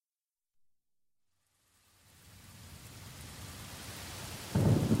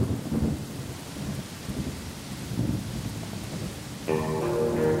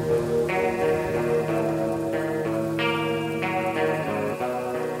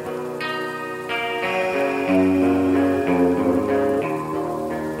This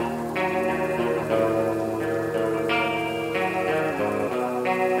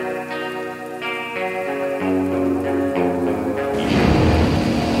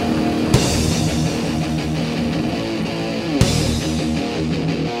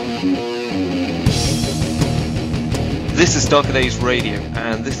is Darker Days Radio,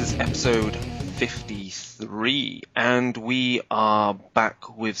 and this is episode 53, and we are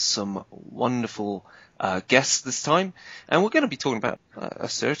back with some wonderful guests this time, and we're going to be talking about a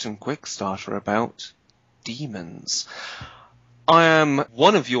certain quick starter about demons. I am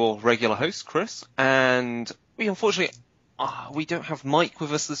one of your regular hosts, Chris, and we unfortunately we don't have Mike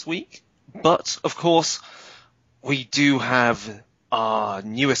with us this week, but of course we do have our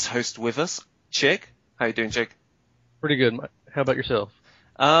newest host with us, Chig. How you doing, Chig? Pretty good. How about yourself?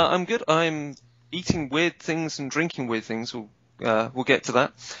 I'm good. I'm eating weird things and drinking weird things. We'll get to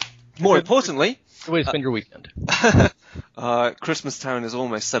that. More importantly, good way to spend your weekend. Christmas Town is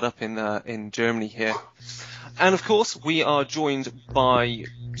almost set up in Germany here, and of course we are joined by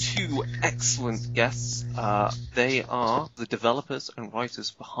two excellent guests. They are the developers and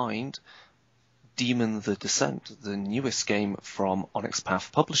writers behind Demon the Descent, the newest game from Onyx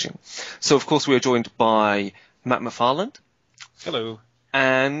Path Publishing. So of course we are joined by Matt McFarland. Hello.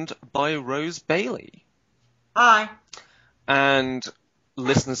 And by Rose Bailey. Hi. And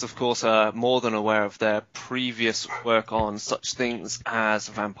listeners, of course, are more than aware of their previous work on such things as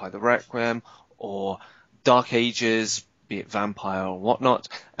Vampire the Requiem or Dark Ages, be it Vampire or whatnot,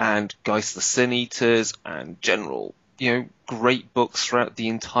 and Geist the Sin Eaters, and general, great books throughout the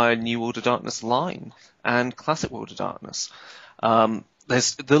entire New World of Darkness line and Classic World of Darkness.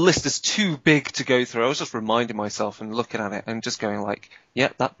 The list is too big to go through. I was just reminding myself and looking at it and just going like, yeah,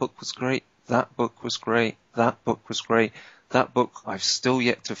 that book was great, that book was great, that book was great, that book I've still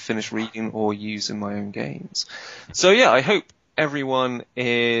yet to finish reading or use in my own games. So yeah, I hope everyone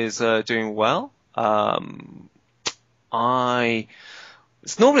is doing well.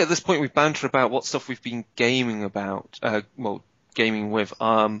 It's normally at this point we banter about what stuff we've been gaming about, gaming with.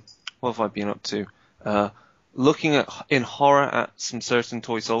 What have I been up to? Looking in horror at some certain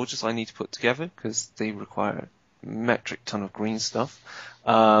toy soldiers I need to put together because they require a metric ton of green stuff,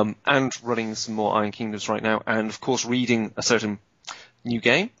 and running some more Iron Kingdoms right now, and of course reading a certain new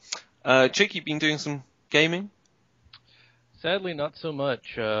game. Chick, you've been doing some gaming? Sadly, not so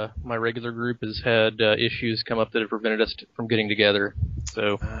much. My regular group has had issues come up that have prevented us from getting together.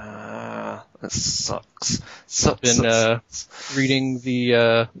 So that sucks. Been reading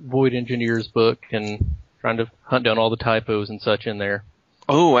the Void Engineers book and trying to hunt down all the typos and such in there.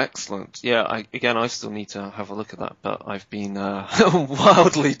 Oh, excellent. Yeah, I still need to have a look at that, but I've been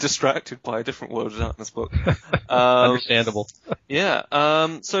wildly distracted by a different World of Darkness book. Understandable. Yeah.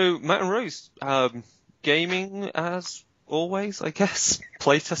 So, Matt and Rose, gaming as always, I guess?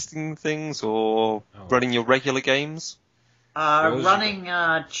 Playtesting things or running your regular games? Running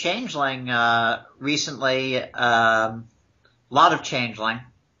Changeling recently. Lot of Changeling.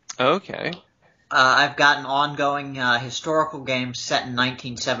 Okay. I've got an ongoing historical game set in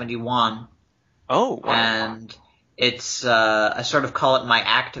 1971. Oh, wow. And it's, I sort of call it my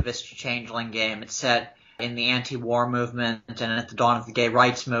activist Changeling game. It's set in the anti-war movement and at the dawn of the gay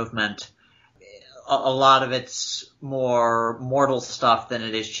rights movement. A lot of it's more mortal stuff than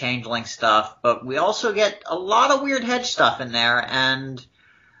it is Changeling stuff, but we also get a lot of weird hedge stuff in there, and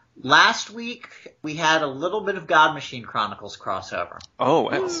last week we had a little bit of God Machine Chronicles crossover. Oh,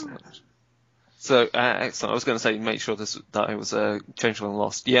 excellent. So, excellent. I was going to say, make sure that it was Changeling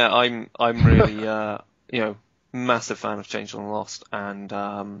Lost. Yeah, I'm really, massive fan of Changeling Lost, and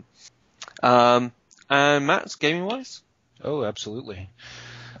Matt, gaming-wise? Oh, absolutely.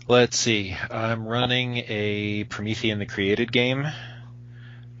 Let's see. I'm running a Promethean the Created game.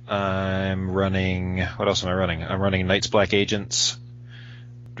 I'm running... What else am I running? I'm running Night's Black Agents.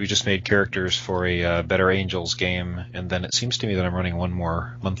 We just made characters for a Better Angels game, and then it seems to me that I'm running one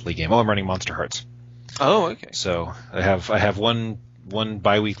more monthly game. Oh, I'm running Monster Hearts. Oh, okay. So I have one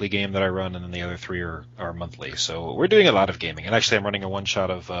bi-weekly game that I run, and then the other three are monthly. So we're doing a lot of gaming. And actually, I'm running a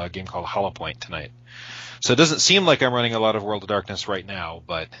one-shot of a game called Hollow Point tonight. So it doesn't seem like I'm running a lot of World of Darkness right now,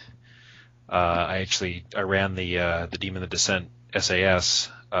 but I ran the Demon the Descent SAS,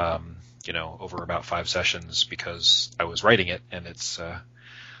 over about 5 sessions because I was writing it, and it's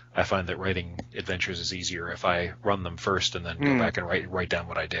I find that writing adventures is easier if I run them first and then go back and write down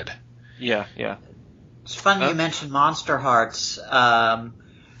what I did. Yeah. It's funny you mentioned Monster Hearts.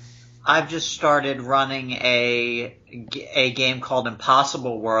 I've just started running a game called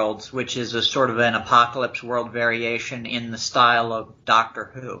Impossible Worlds, which is a sort of an apocalypse world variation in the style of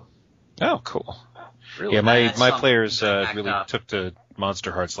Doctor Who. Oh, cool. Really? Yeah, my something players to back really up. took to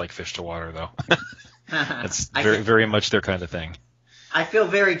Monster Hearts like fish to water, though. That's I very think- very much their kind of thing. I feel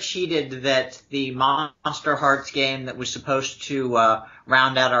very cheated that the Monster Hearts game that was supposed to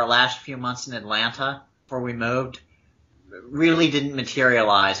round out our last few months in Atlanta before we moved really didn't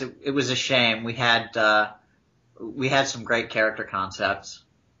materialize. It was a shame. We had some great character concepts.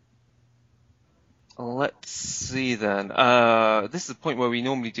 Let's see then. This is the point where we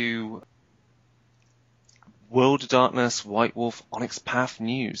normally do World of Darkness, White Wolf, Onyx Path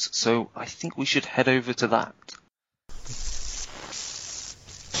news. So I think we should head over to that.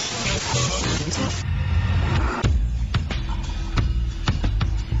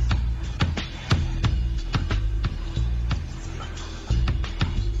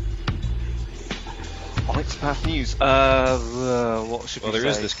 Onyx Path news. What should Well, we there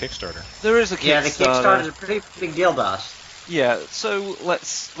is say? this Kickstarter. There is a Kickstarter. Yeah, the Kickstarter is a pretty big deal to us. Yeah, so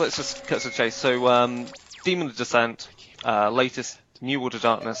let's just cut to the chase. So, Demon of Descent, latest New World of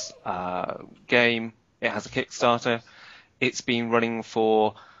Darkness game. It has a Kickstarter. It's been running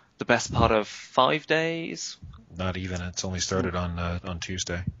for the best part of 5 days. Not even. It's only started on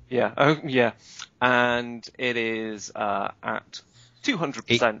Tuesday. Yeah. Oh, yeah. And it is at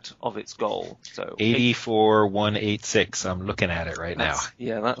 200% of its goal. So 84,186. I'm looking at it right now.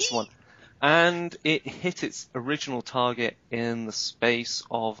 Yeah, that's one. And it hit its original target in the space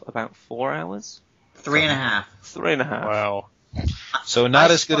of about 4 hours. 3.5. 3.5. Wow. So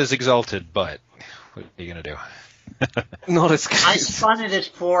not I as good spun- as Exalted, but what are you gonna do? Not as good. I spun it at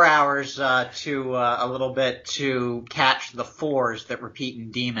 4 hours to a little bit to catch the 4s that repeat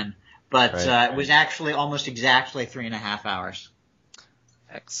in Demon, but Right. it was actually almost exactly 3.5 hours.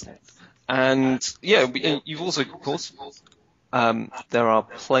 Excellent. And yeah, you've also, of course, there are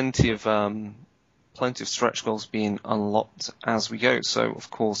plenty of stretch goals being unlocked as we go. So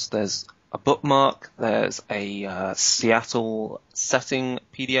of course, there's a bookmark, there's a Seattle setting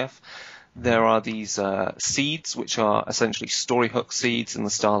PDF. There are these seeds, which are essentially story hook seeds in the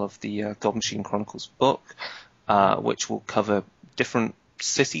style of the God Machine Chronicles book, which will cover different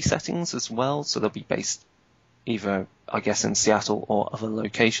city settings as well. So they'll be based either, I guess, in Seattle or other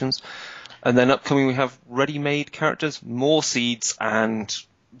locations. And then upcoming, we have ready-made characters, more seeds, and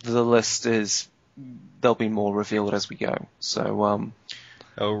the list is, there'll be more revealed as we go. So,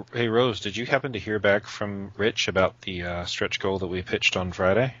 Oh, hey Rose, did you happen to hear back from Rich about the stretch goal that we pitched on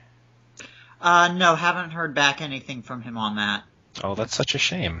Friday? No, haven't heard back anything from him on that. Oh, that's such a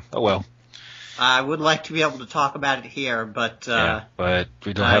shame. Oh well. I would like to be able to talk about it here, but Yeah, but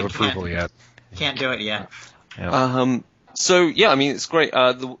we don't I have approval yet. can't do it yet. so yeah, I mean, it's great.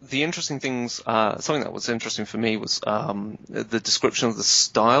 The interesting things, something that was interesting for me was the description of the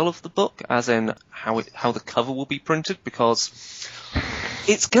style of the book, as in how the cover will be printed, because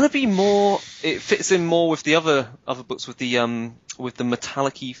it's going to be more. It fits in more with the other books with the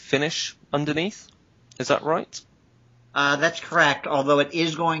metallic-y finish underneath. Is that right? That's correct, although it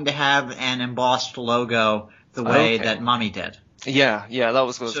is going to have an embossed logo the way Okay. that Mummy did. Yeah, that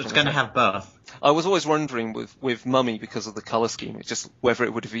was what I was So it's gonna going to say. have both. I was always wondering with Mummy, because of the colour scheme, it's just whether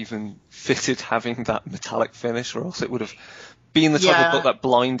it would have even fitted having that metallic finish, or else it would have been the type Yeah. of book that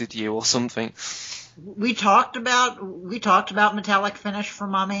blinded you or something. We talked about metallic finish for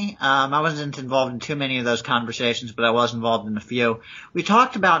Mummy. I wasn't involved in too many of those conversations, but I was involved in a few. We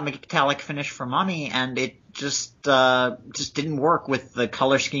talked about metallic finish for Mummy, and it just didn't work with the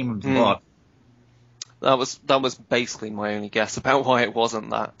color scheme of the book. That was basically my only guess about why it wasn't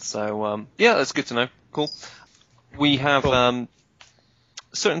that. So yeah, that's good to know. Cool. We have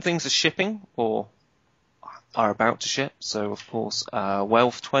certain things are shipping or are about to ship. So of course,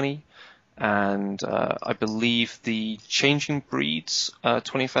 Welf 20. And I believe the Changing Breeds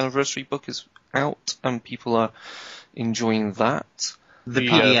 20th anniversary book is out, and people are enjoying that. The The,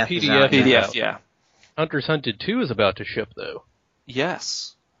 PDF. PDF is out, yeah. PDF, yeah. Hunter's Hunted 2 is about to ship, though.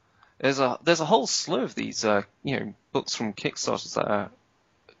 Yes. There's a whole slew of these books from Kickstarters that are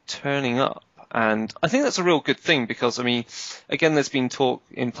turning up, and I think that's a real good thing, because I mean, again, there's been talk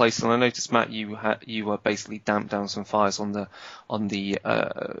in place, and I noticed, Matt, you were basically damped down some fires on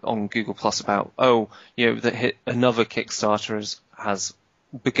Google Plus about that another Kickstarter has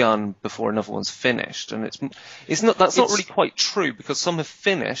begun before another one's finished, and that's not really quite true, because some have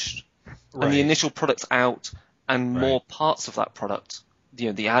finished and Right. the initial product's out, and Right. more parts of that product,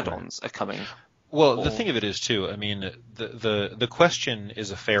 the add-ons are coming. Well, the thing of it is too. I mean, the question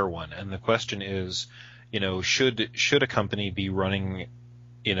is a fair one, and the question is, should a company be running,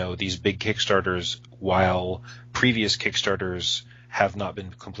 these big Kickstarters while previous Kickstarters have not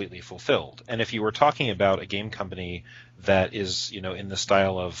been completely fulfilled. And if you were talking about a game company that is, in the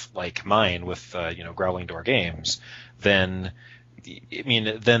style of like mine with, Growling Door Games, then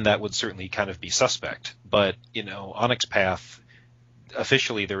that would certainly kind of be suspect. But, Onyx Path,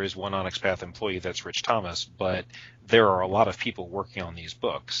 officially there is one Onyx Path employee, that's Rich Thomas, but there are a lot of people working on these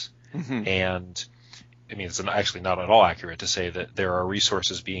books. Mm-hmm. And it's actually not at all accurate to say that there are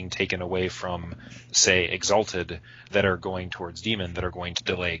resources being taken away from, say, Exalted that are going towards Demon that are going to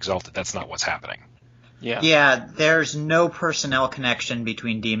delay Exalted. That's not what's happening. Yeah, there's no personnel connection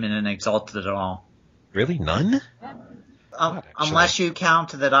between Demon and Exalted at all. Really? None? Unless you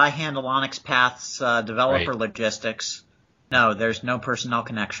count that I handle Onyx Path's developer logistics. No, there's no personnel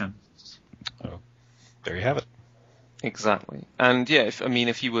connection. Oh, there you have it. Exactly. And yeah,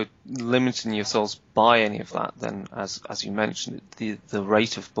 if you were limiting yourselves by any of that, then as you mentioned, the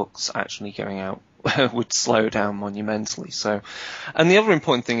rate of books actually going out would slow down monumentally. So, and the other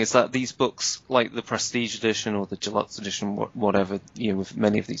important thing is that these books, like the Prestige Edition or the Deluxe Edition, whatever, with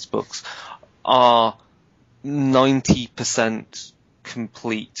many of these books, are 90%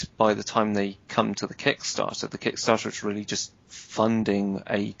 complete by the time they come to the Kickstarter. The Kickstarter is really just funding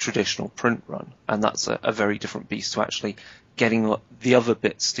a traditional print run, and that's a very different beast to actually getting the other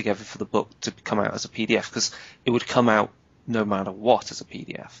bits together for the book to come out as a PDF, because it would come out no matter what as a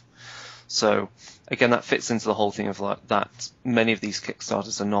PDF. So again, that fits into the whole thing of like that many of these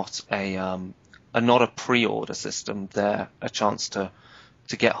Kickstarters are not a pre-order system. They're a chance to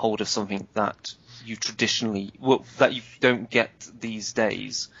get hold of something that you that you don't get these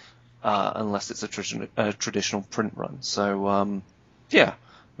days unless it's a traditional print run. So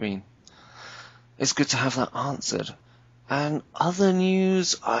it's good to have that answered. And other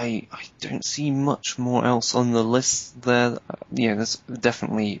news, I don't see much more else on the list there. There's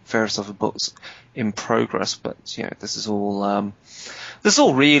definitely various other books in progress, but this is all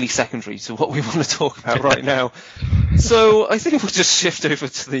really secondary to what we want to talk about right now. So I think we'll just shift over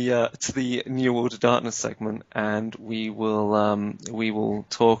to the New World of Darkness segment, and we will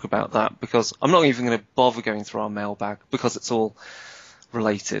talk about that, because I'm not even going to bother going through our mailbag because it's all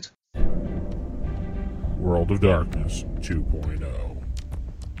related. World of Darkness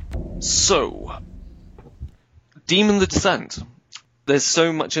 2.0. So, Demon the Descent. There's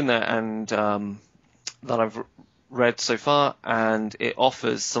so much in there, and that I've read so far, and it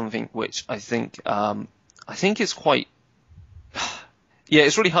offers something which I think is quite.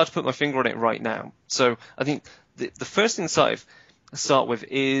 It's really hard to put my finger on it right now. So I think the first thing to start with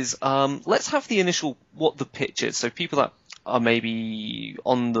is let's have the initial what the pitch is. So people that are maybe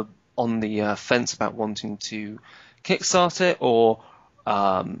on the fence about wanting to kickstart it, or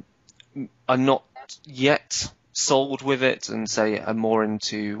are not yet sold with it, and say are more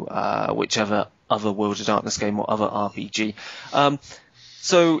into whichever other World of Darkness game or other RPG.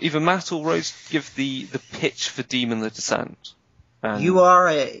 So either Matt or Rose give the pitch for Demon the Descent. And you are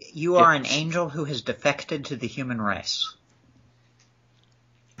an angel who has defected to the human race.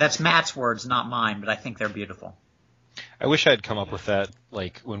 That's Matt's words, not mine, but I think they're beautiful. I wish I'd come up with that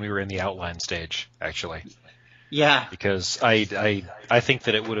like when we were in the outline stage, actually. Yeah. Because I think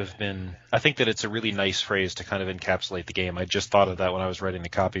that it would have been. I think that it's a really nice phrase to kind of encapsulate the game. I just thought of that when I was writing the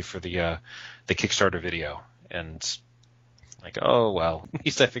copy for the Kickstarter video, and like, oh well, at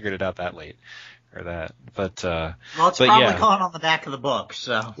least I figured it out that late, or that. But it's probably going on the back of the book.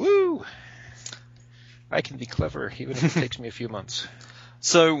 So woo! I can be clever even if it takes me a few months.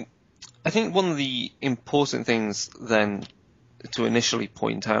 So, I think one of the important things then to initially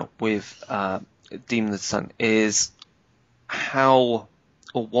point out with Demon the Descent is how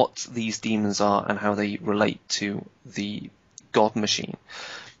or what these demons are and how they relate to the God Machine.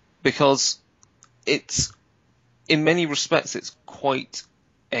 Because it's, in many respects, it's quite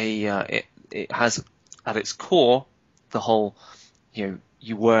it has at its core the whole, you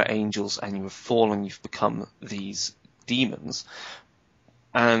were angels and you have fallen, you've become these demons.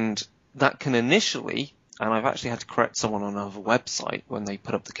 And that can initially, and I've actually had to correct someone on another website when they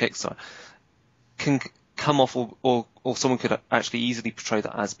put up the Kickstarter, can come off, or someone could actually easily portray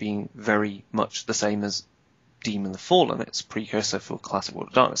that as being very much the same as Demon the Fallen. It's a precursor for classic World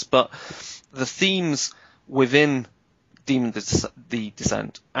of Darkness. But the themes within Demon the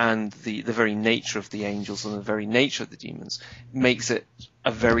Descent and the very nature of the angels and the very nature of the demons makes it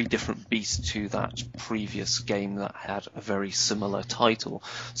a very different beast to that previous game that had a very similar title.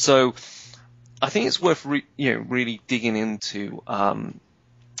 So I think it's worth really digging into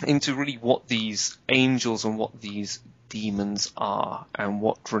really what these angels and what these demons are, and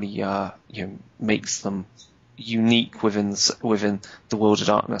what really makes them unique within the World of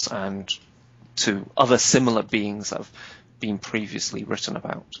Darkness and to other similar beings that have been previously written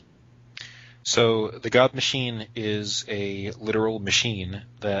about? So the God Machine is a literal machine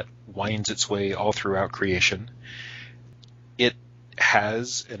that winds its way all throughout creation. It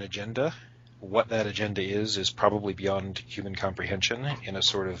has an agenda. What that agenda is probably beyond human comprehension in a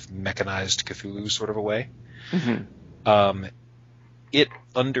sort of mechanized Cthulhu sort of a way. Mm-hmm. It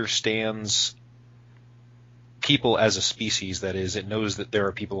understands people as a species. That is, it knows that there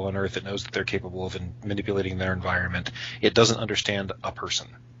are people on Earth. It knows that they're capable of manipulating their environment. It doesn't understand a person.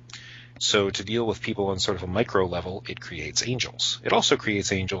 So to deal with people on sort of a micro level, it creates angels. It also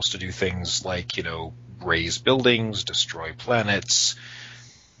creates angels to do things like, raise buildings, destroy planets,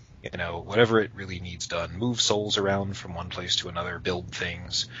 whatever it really needs done, move souls around from one place to another, build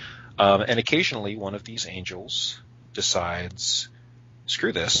things. And occasionally one of these angels decides,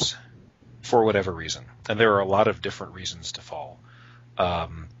 screw this, for whatever reason. And there are a lot of different reasons to fall.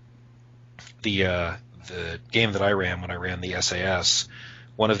 The game that I ran when I ran the SAS,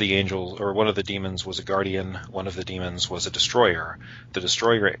 one of the angels, or one of the demons, was a guardian. One of the demons was a destroyer. The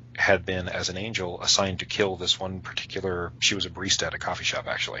destroyer had been, as an angel, assigned to kill this one particular. She was a barista at a coffee shop,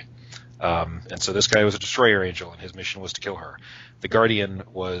 actually. And so this guy was a destroyer angel, and his mission was to kill her. The guardian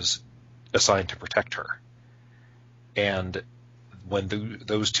was assigned to protect her. And when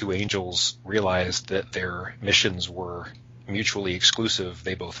those two angels realized that their missions were mutually exclusive,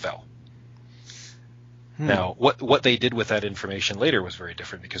 they both fell. Now, what they did with that information later was very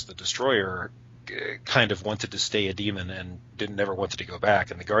different, because the destroyer kind of wanted to stay a demon and never wanted to go back,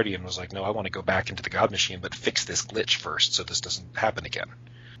 and the guardian was like, no, I want to go back into the God Machine, but fix this glitch first so this doesn't happen again.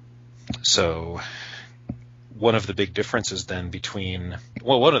 So one of the big differences then between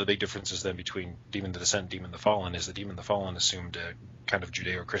Demon the Descent and Demon the Fallen is that Demon the Fallen assumed a kind of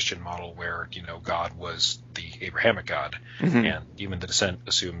Judeo-Christian model where, God was the Abrahamic God, and Demon the Descent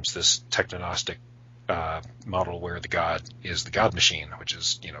assumes this technognostic model where the God is the God Machine, which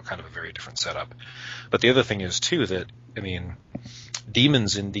is, kind of a very different setup. But the other thing is, too, that,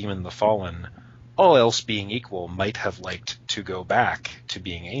 demons in Demon the Fallen, all else being equal, might have liked to go back to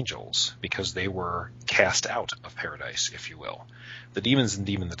being angels because they were cast out of paradise, if you will. The demons in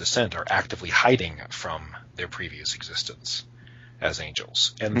Demon the Descent are actively hiding from their previous existence as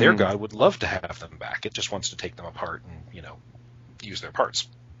angels, and their God would love to have them back. It just wants to take them apart and, use their parts.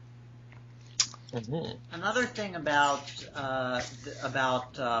 Mm-hmm. Another thing about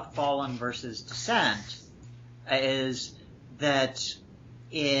Fallen versus Descent is that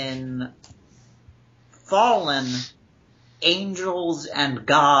in Fallen, angels and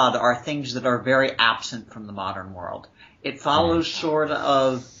God are things that are very absent from the modern world. It follows sort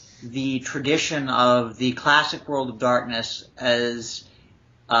of the tradition of the classic World of Darkness as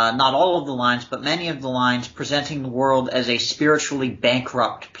not all of the lines, but many of the lines presenting the world as a spiritually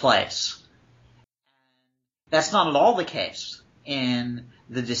bankrupt place. That's not at all the case in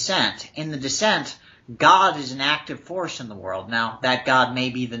the Descent. In the Descent, God is an active force in the world. Now, that God may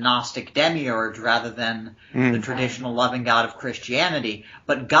be the Gnostic demiurge rather than the traditional loving God of Christianity,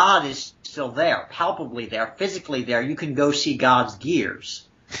 but God is still there, palpably there, physically there. You can go see God's gears.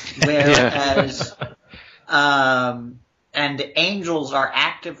 Whereas, and angels are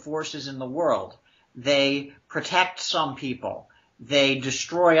active forces in the world. They protect some people. They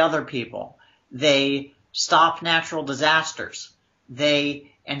destroy other people. They stop natural disasters.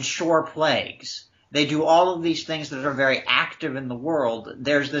 They ensure plagues. They do all of these things that are very active in the world.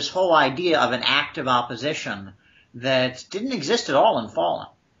 There's this whole idea of an active opposition that didn't exist at all in Fallen.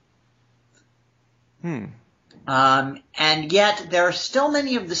 And yet there are still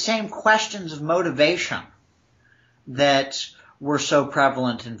many of the same questions of motivation that were so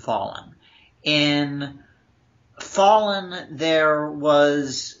prevalent in Fallen. In Fallen, there were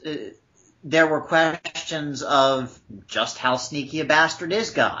questions of just how sneaky a bastard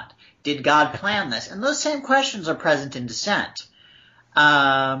is God? Did God plan this? And those same questions are present in Descent.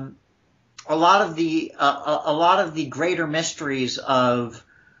 A lot of the greater mysteries of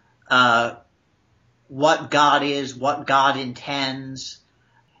what God is, what God intends,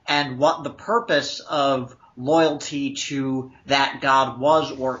 and what the purpose of loyalty to that God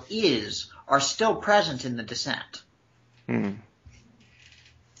was or is are still present in the Descent. And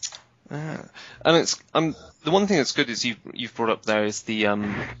it's the one thing that's good is you've brought up there is the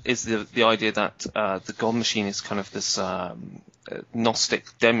idea that the God Machine is kind of this Gnostic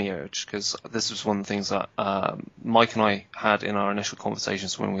demiurge, because this was one of the things that Mike and I had in our initial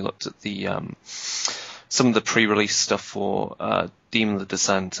conversations when we looked at the some of the pre-release stuff for Demon of the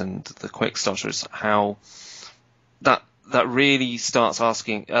Descent and the Quick Starters, how that really starts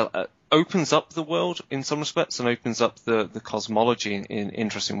asking. Opens up the world in some respects and opens up the cosmology in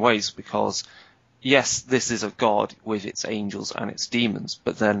interesting ways, because yes, this is a god with its angels and its demons,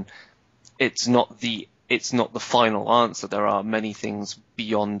 but then it's not the final answer. There are many things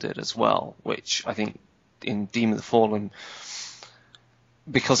beyond it as well, which I think in Demon of the Fallen,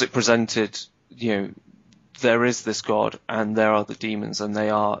 because it presented, there is this god and there are the demons, and they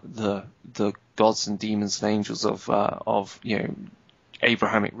are the gods and demons and angels of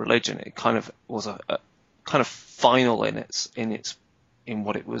Abrahamic religion. It kind of was a kind of final in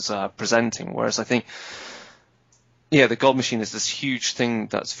what it was presenting. Whereas I think, the God Machine is this huge thing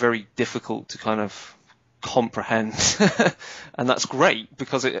that's very difficult to kind of comprehend, and that's great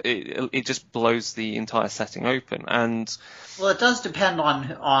because it just blows the entire setting open. And well, it does depend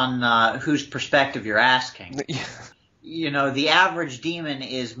on whose perspective you're asking. The average demon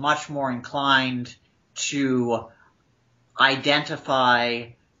is much more inclined to identify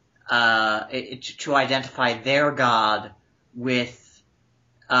their god with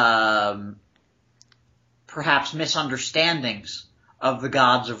perhaps misunderstandings of the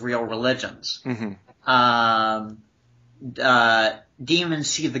gods of real religions. Mm-hmm. Demons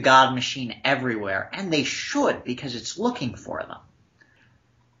see the God Machine everywhere, and they should, because it's looking for them.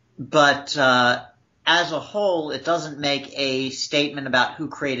 But as a whole, it doesn't make a statement about who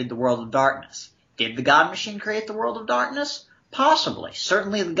created the world of darkness. Did the God Machine create the world of darkness? Possibly.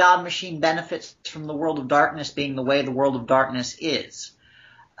 Certainly the God Machine benefits from the world of darkness being the way the world of darkness is.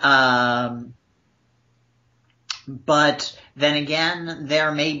 But then again,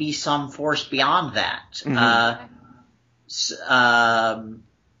 there may be some force beyond that. Mm-hmm.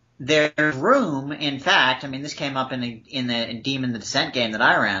 There's room, in fact, this came up in the Demon the Descent game that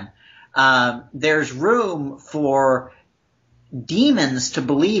I ran. There's room for demons to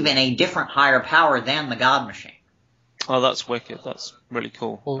believe in a different higher power than the God Machine. Oh, that's wicked. That's really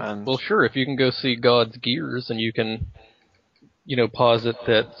cool. Well, sure, if you can go see God's gears and you can, posit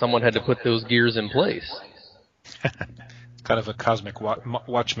that someone had to put those gears in place. Kind of a cosmic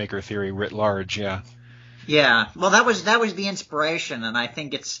watchmaker theory writ large, yeah. Yeah, well, that was the inspiration, and I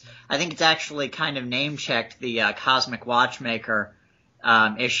think it's actually kind of name checked the Cosmic Watchmaker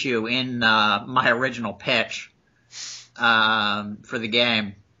issue in my original pitch for the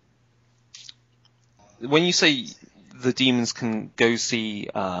game. When you say the demons can go see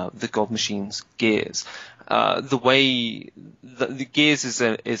the God Machine's gears, the way the gears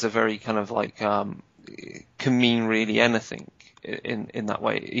is a very kind of like can mean really anything in that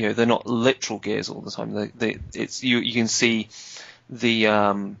way. They're not literal gears all the time. You can see the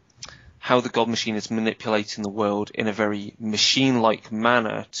how the God Machine is manipulating the world in a very machine-like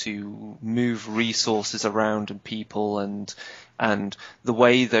manner to move resources around and people, and the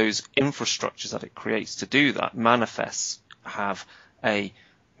way those infrastructures that it creates to do that manifests have a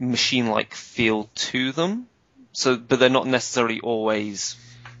machine-like feel to them. But they're not necessarily always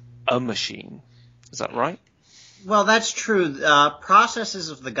a machine. Is that right? Well, that's true. Processes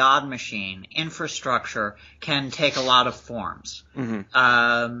of the God Machine, infrastructure, can take a lot of forms.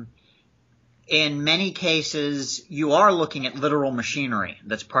 Mm-hmm. In many cases, you are looking at literal machinery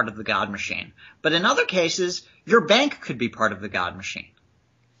that's part of the God Machine. But in other cases, your bank could be part of the God Machine.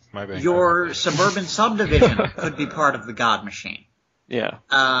 My bank. Your suburban subdivision could be part of the God Machine. Yeah.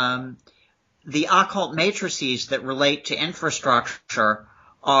 The occult matrices that relate to infrastructure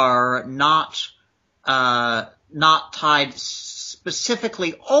are not tied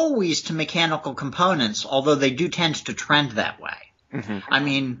specifically always to mechanical components, although they do tend to trend that way.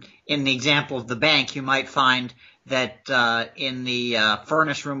 Mm-hmm. In the example of the bank, you might find that in the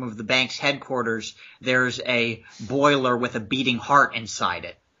furnace room of the bank's headquarters, there's a boiler with a beating heart inside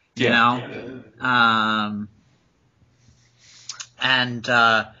it. You know?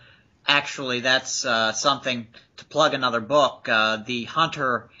 Actually, that's something to plug another book. The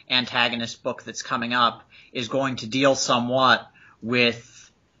Hunter antagonist book that's coming up is going to deal somewhat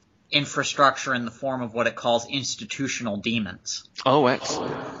with infrastructure in the form of what it calls institutional demons. Oh,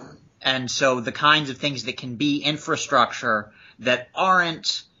 excellent. And so the kinds of things that can be infrastructure that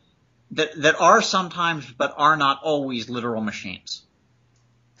aren't that are sometimes but are not always literal machines.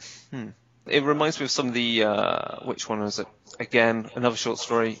 It reminds me of some of the which one was it? Again, another short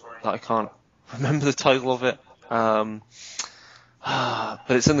story that I can't remember the title of it. But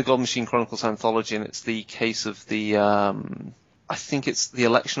it's in the God Machine Chronicles anthology, and it's the case of the I think it's the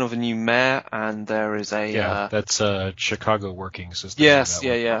election of a new mayor, and there is a that's Chicago Working System. Yes,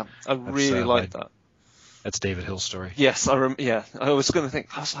 I really like that. That's David Hill's story. Yes, I was going to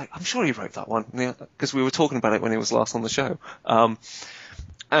think. I was like, I'm sure he wrote that one, because we were talking about it when he was last on the show.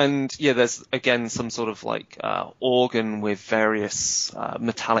 And there's again some sort of like organ with various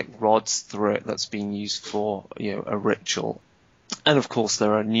metallic rods through it that's being used for a ritual. And of course,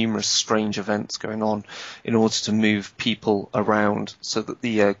 there are numerous strange events going on in order to move people around so that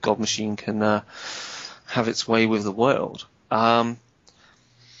the God Machine can have its way with the world.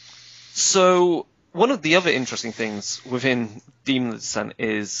 So one of the other interesting things within Demon of the Descent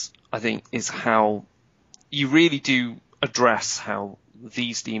is how you really do address how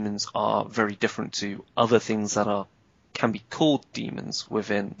these demons are very different to other things that can be called demons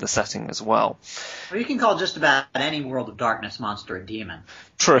within the setting as well. Well, you can call just about any World of Darkness monster a demon.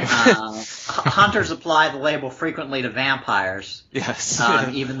 True. Hunters apply the label frequently to vampires. Yes.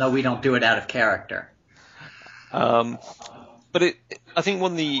 Even though we don't do it out of character. But I think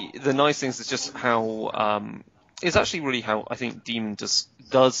one of the nice things is just how it's actually really how I think Demon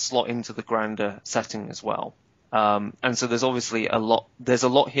does slot into the grander setting as well. And so there's obviously a lot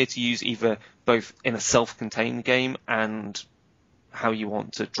here to use, either both in a self-contained game and how you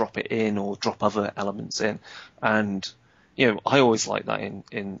want to drop it in or drop other elements in. And I always like that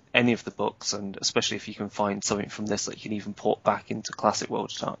in any of the books, and especially if you can find something from this that you can even port back into classic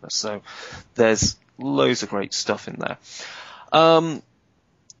World of Darkness. So there's loads of great stuff in there.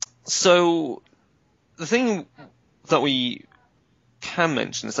 So the thing that we can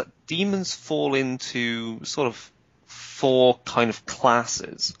mention is that demons fall into sort of 4 kind of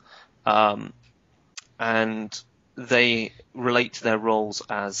classes, and they relate to their roles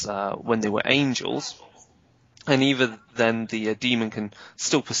as when they were angels, and even then the demon can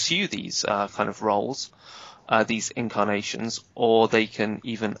still pursue these kind of roles, these incarnations, or they can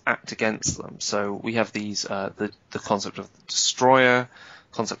even act against them. So we have these the concept of the destroyer,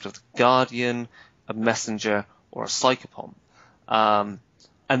 concept of the guardian, a messenger, or a psychopomp. And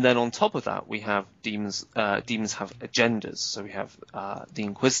then on top of that, we have demons. Demons have agendas. So we have the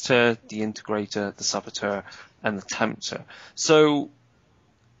Inquisitor, the Integrator, the Saboteur, and the Tempter. So,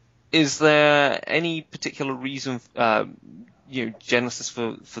 is there any particular reason, genesis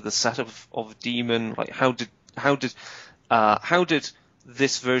for the setup of Demon? Like, how did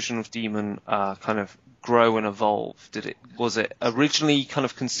this version of Demon kind of grow and evolve? Was it originally kind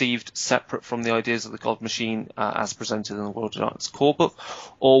of conceived separate from the ideas of the God Machine as presented in the World of Darkness core book,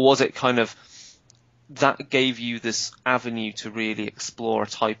 or was it kind of that gave you this avenue to really explore a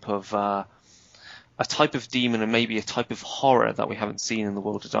type of demon and maybe a type of horror that we haven't seen in the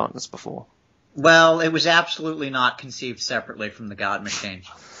World of Darkness before? Well, it was absolutely not conceived separately from the God Machine.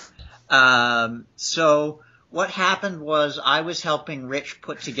 So what happened was I was helping Rich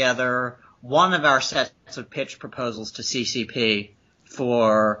put together one of our sets of pitch proposals to CCP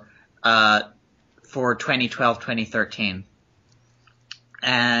for 2012-2013.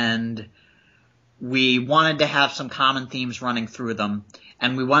 And we wanted to have some common themes running through them,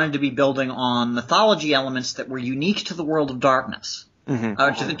 and we wanted to be building on mythology elements that were unique to the World of Darkness, to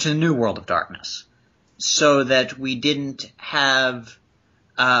the new World of Darkness, so that we didn't have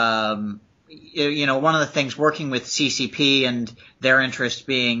one of the things working with CCP and their interest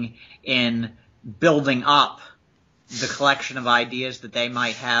being in building up the collection of ideas that they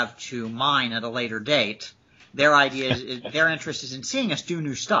might have to mine at a later date. Their interest is in seeing us do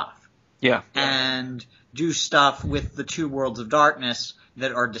new stuff. Yeah. And do stuff with the 2 Worlds of Darkness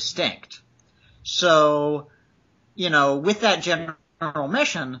that are distinct. So, with that general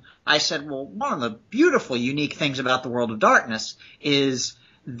mission, I said, well, one of the beautiful, unique things about the World of Darkness is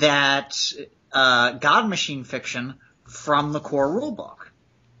that God Machine fiction from the core rulebook.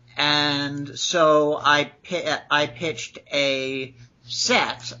 And so I pitched a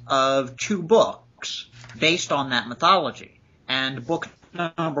set of 2 books based on that mythology. And book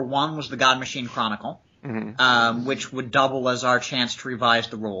number 1 was the God Machine Chronicle, which would double as our chance to revise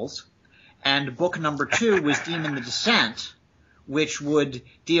the rules. And book number 2 was Demon the Descent, which would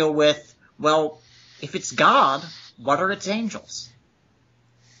deal with, well, if it's God, what are its angels?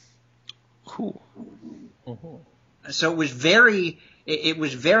 Cool. So it was very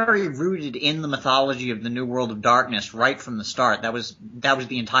rooted in the mythology of the New World of Darkness right from the start. That was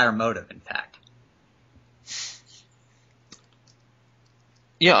the entire motive, in fact.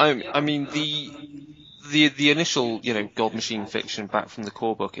 Yeah, I mean the initial God Machine fiction back from the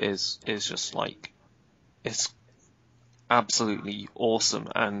core book is just like, it's absolutely awesome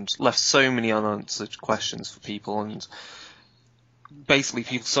and left so many unanswered questions for people, and basically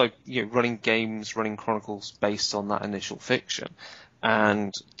people started running games, running chronicles based on that initial fiction,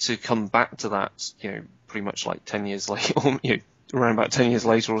 and to come back to that pretty much like 10 years later, or around about 10 years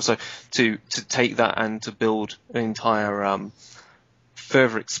later or so, to take that and to build an entire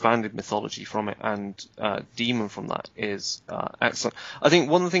further expanded mythology from it, and Demon from that is excellent. I think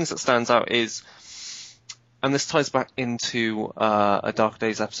one of the things that stands out is, and this ties back into a Dark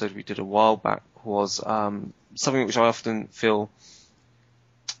Days episode we did a while back, was something which I often feel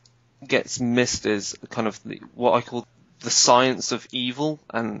gets missed is kind of what I call the science of evil,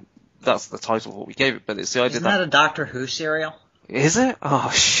 and that's the title of what we gave it. But it's the idea Isn't that a Doctor Who serial? Is it? Oh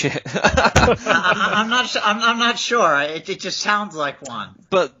shit! I'm not sure. It just sounds like one.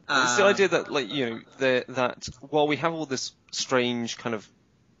 But it's the idea that, like, that while we have all this strange kind of,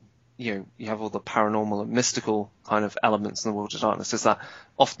 you have all the paranormal and mystical kind of elements in the World of Darkness, is that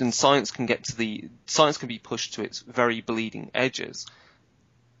often science can be pushed to its very bleeding edges.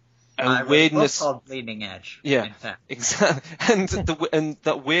 And weirdness called Bleeding Edge. Yeah, in fact. Exactly. And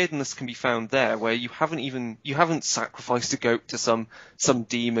that weirdness can be found there, where you haven't sacrificed a goat to some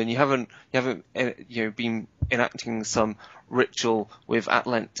demon. You haven't been enacting some ritual with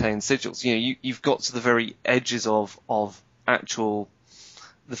Atlantean sigils. You've got to the very edges of actual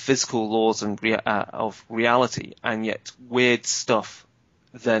the physical laws and of reality, and yet weird stuff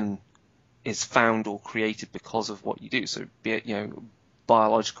then is found or created because of what you do. So be it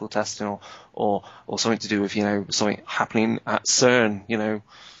biological testing or something to do with something happening at CERN,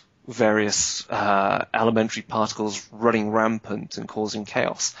 various elementary particles running rampant and causing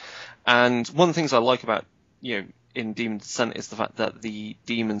chaos. And one of the things I like about in Demon Descent is the fact that the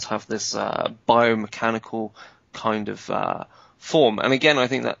demons have this biomechanical kind of form. And again, I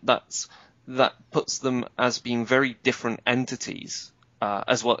think that puts them as being very different entities,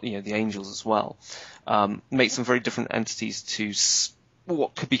 as well, the angels as well, makes them very different entities to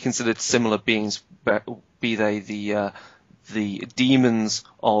what could be considered similar beings, be they the demons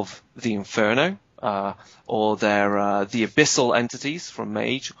of the Inferno, or they're the abyssal entities from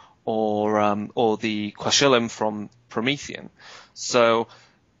Mage, or the Quashilim from Promethean. So,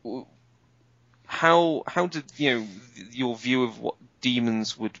 how did your view of what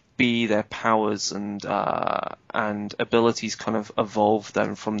demons would be, their powers and abilities, kind of evolve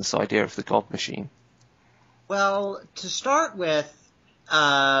then from this idea of the God Machine? Well, to start with,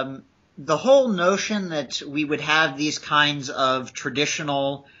 the whole notion that we would have these kinds of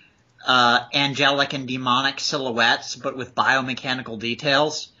traditional angelic and demonic silhouettes, but with biomechanical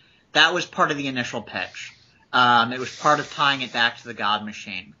details, that was part of the initial pitch. It was part of tying it back to the God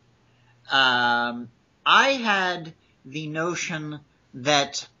Machine. I had the notion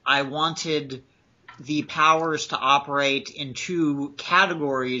that I wanted the powers to operate in two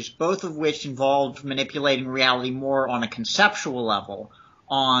categories, both of which involved manipulating reality more on a conceptual level,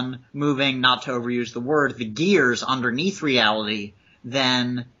 on moving, not to overuse the word, the gears underneath reality,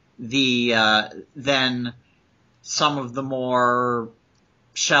 than some of the more,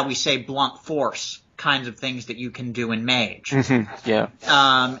 shall we say, blunt force kinds of things that you can do in Mage. Mm-hmm. Yeah.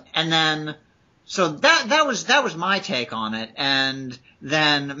 And then, so that was my take on it, and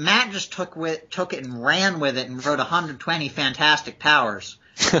then Matt just took it and ran with it and wrote 120 fantastic powers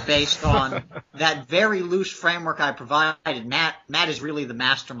based on that very loose framework I provided. Matt is really the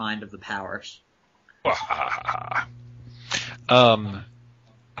mastermind of the powers. Writing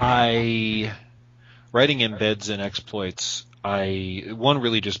embeds and exploits, one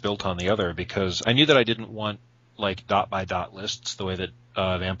really just built on the other, because I knew that I didn't want like dot by dot lists the way that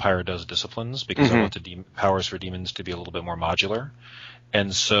Vampire does disciplines, because I want the powers for demons to be a little bit more modular.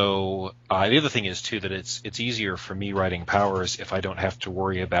 And so the other thing is too that it's easier for me writing powers if I don't have to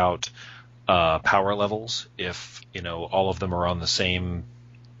worry about power levels, if all of them are on the same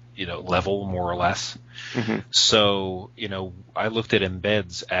level more or less. Mm-hmm. So I looked at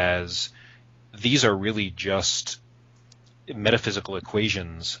embeds as these are really just metaphysical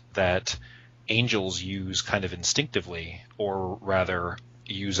equations that angels use kind of instinctively, or rather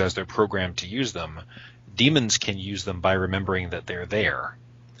use as they're programmed to use them. Demons can use them by remembering that they're there.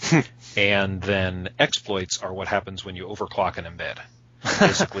 And then exploits are what happens when you overclock an embed.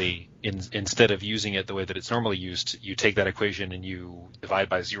 Basically, instead of using it the way that it's normally used, you take that equation and you divide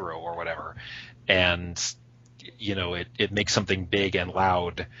by 0 or whatever, and it makes something big and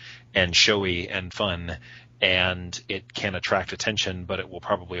loud and showy and fun, and it can attract attention, but it will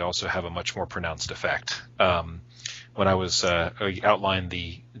probably also have a much more pronounced effect. When I was I outlined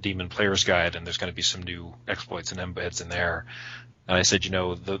the Demon Player's Guide, and there's going to be some new exploits and embeds in there, and I said,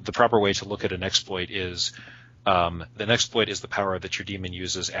 the proper way to look at an exploit is an exploit is the power that your demon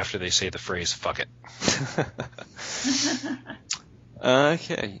uses after they say the phrase "fuck it."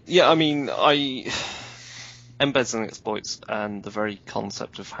 Okay. Yeah, I mean, embeds and exploits, and the very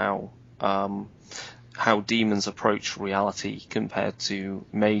concept of how demons approach reality compared to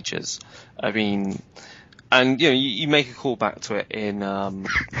mages. I mean, and you make a call back to it in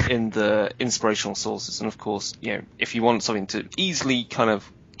the inspirational sources, and of course, if you want something to easily kind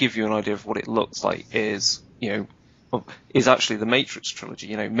of give you an idea of what it looks like, is actually the Matrix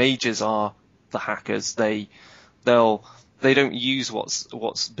trilogy. Mages are the hackers. They don't use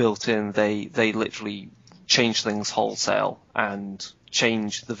what's built in. They literally change things wholesale and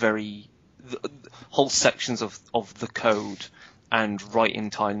change the whole sections of the code and write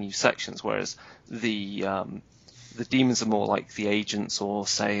entire new sections. Whereas the demons are more like the agents, or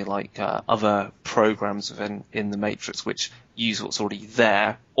say like other programs in the Matrix which use what's already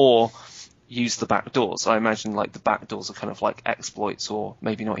there, or use the backdoors. I imagine like the backdoors are kind of like exploits, or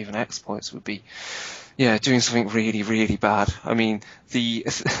maybe not even exploits, would be doing something really, really bad. I mean, the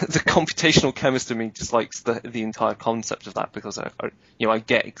computational chemist in me just likes the entire concept of that, because I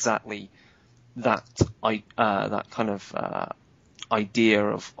get exactly that kind of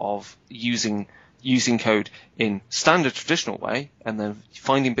idea of using code in standard traditional way, and then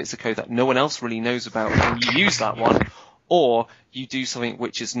finding bits of code that no one else really knows about, and you use that one, or you do something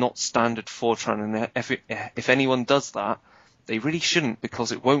which is not standard Fortran, and if anyone does that, they really shouldn't,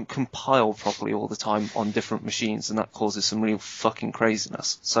 because it won't compile properly all the time on different machines, and that causes some real fucking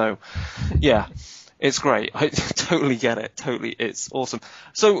craziness. So, yeah, it's great. I totally get it. Totally, it's awesome.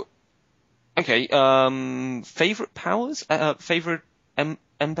 So, okay, favorite powers, favorite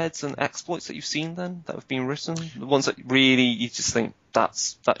embeds and exploits that you've seen then that have been written, the ones that really you just think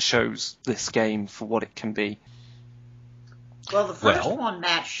that shows this game for what it can be. Well, the first one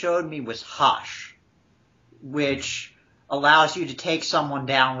Matt showed me was Hush, which allows you to take someone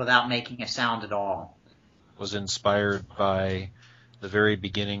down without making a sound at all. Was inspired by the very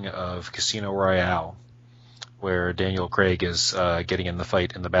beginning of Casino Royale, where Daniel Craig is getting in the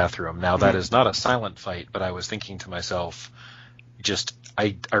fight in the bathroom. Now, that is not a silent fight, but I was thinking to myself,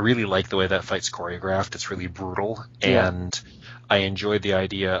 I really like the way that fight's choreographed. It's really brutal, and I enjoyed the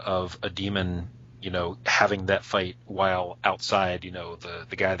idea of a demon, having that fight while outside,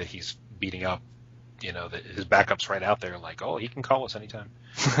 the guy that he's beating up, his backup's right out there, like, oh, he can call us anytime.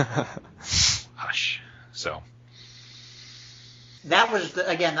 Hush. So. That was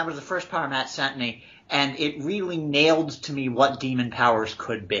the first power Matt sent me, and it really nailed to me what demon powers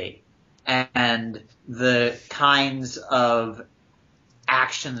could be, and the kinds of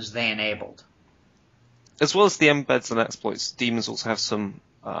actions they enabled. As well as the embeds and exploits, demons also have some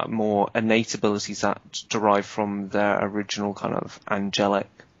more innate abilities that derive from their original kind of angelic,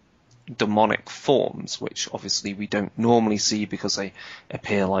 demonic forms, which obviously we don't normally see because they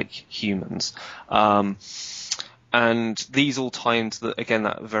appear like humans. And these all tie into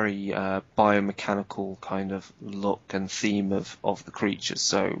that very biomechanical kind of look and theme of the creatures.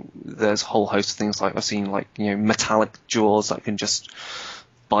 So there's a whole host of things like I've seen, like metallic jaws that can just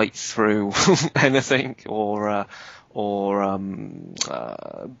bite through anything, or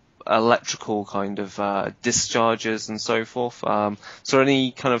electrical kind of discharges and so forth. So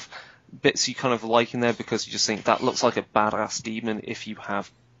any kind of bits you kind of like in there because you just think that looks like a badass demon if you have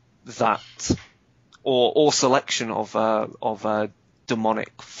that. Or selection of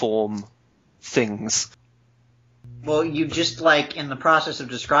demonic form things. Well, you just, in the process of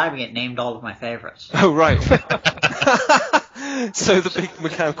describing it, named all of my favorites. Oh, right. So the big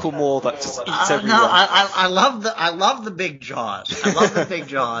mechanical maw that just eats everyone. No, I love the big jaws. I love the big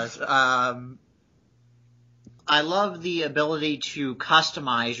jaws. I love the ability to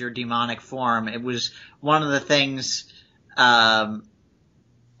customize your demonic form. It was one of the things.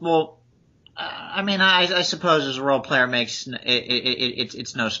 I suppose as a role player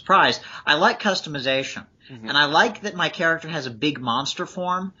it's no surprise. I like customization, and I like that my character has a big monster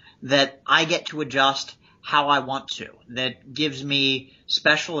form that I get to adjust how I want to. That gives me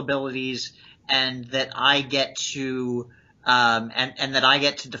special abilities, and that I get to and that I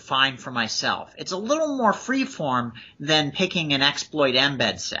get to define for myself. It's a little more freeform than picking an exploit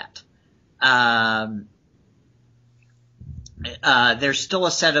embed set. There's still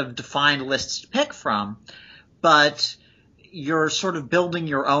a set of defined lists to pick from, but you're sort of building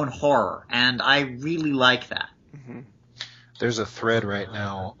your own horror, and I really like that. Mm-hmm. There's a thread right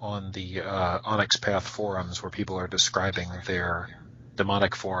now on the Onyx Path forums where people are describing their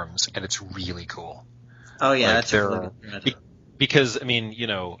demonic forms, and it's really cool. Oh yeah, that's really good. Because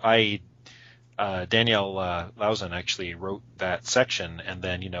Danielle Lausen actually wrote that section, and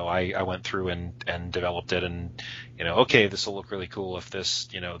then I went through and developed it, and okay, this will look really cool if this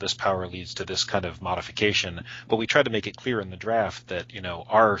this power leads to this kind of modification. But we tried to make it clear in the draft that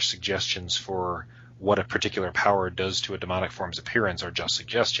our suggestions for what a particular power does to a demonic form's appearance are just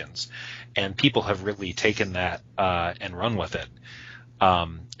suggestions, and people have really taken that and run with it.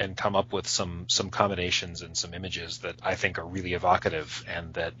 And come up with some combinations and some images that I think are really evocative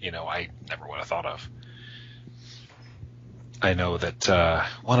and that, I never would have thought of. I know that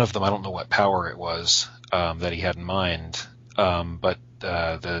one of them, I don't know what power it was that he had in mind, but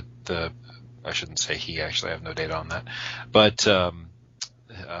the I shouldn't say he, actually, I have no data on that. But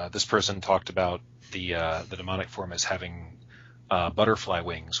this person talked about the demonic form as having butterfly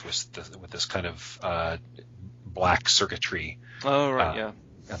wings with this kind of black circuitry. Oh, right, yeah.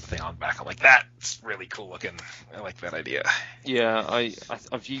 And the thing on the back. I'm like, that's really cool looking. I like that idea. Yeah,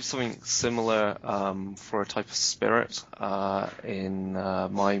 I've used something similar for a type of spirit in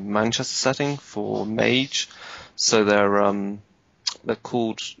my Manchester setting for mage. So they're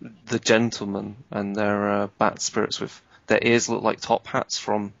called the Gentlemen, and they're bat spirits with their ears look like top hats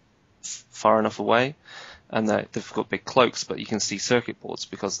from far enough away, and they've got big cloaks, but you can see circuit boards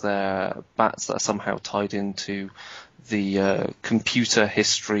because they're bats that are somehow tied into the computer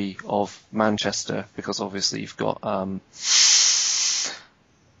history of Manchester, because obviously you've got why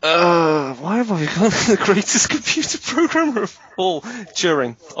have I become the greatest computer programmer of all?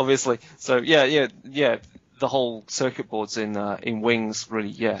 Turing, obviously. So yeah. The whole circuit boards in Wings really,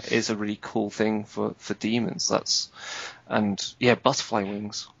 is a really cool thing for demons. Butterfly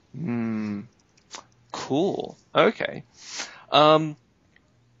wings. Cool. Okay. So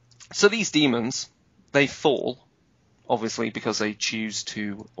these demons, they fall, obviously, because they choose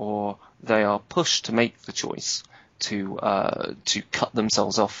to, or they are pushed to make the choice to cut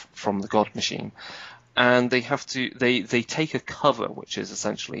themselves off from the God Machine. And they have to. They take a cover, which is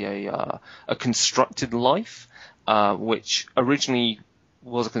essentially a constructed life, which originally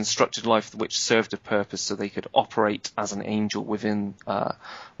was a constructed life which served a purpose, so they could operate as an angel within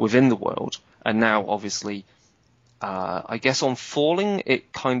the world. And now, obviously, I guess on falling,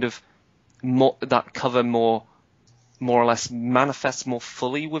 it kind of that cover more or less manifests more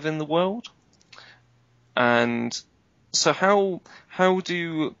fully within the world. And so what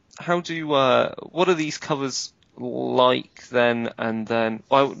are these covers like then? And then,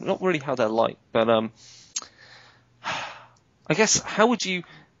 well, not really how they're like, but I guess how would you?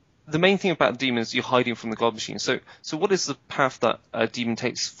 The main thing about demons, you're hiding from the God Machine. So what is the path that a demon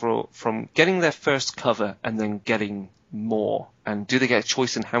takes from getting their first cover and then getting more? And do they get a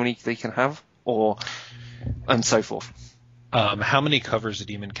choice in how many they can have, and so forth? How many covers a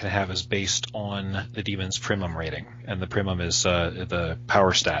demon can have is based on the demon's primum rating, and the primum is the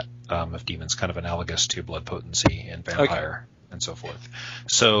power stat of demons, kind of analogous to blood potency and vampire and so forth.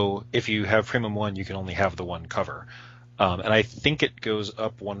 So if you have primum 1, you can only have the one cover. And I think it goes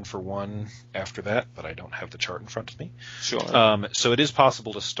up 1 for 1 after that, but I don't have the chart in front of me. Sure. So it is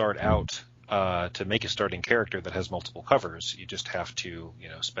possible to start out to make a starting character that has multiple covers. You just have to,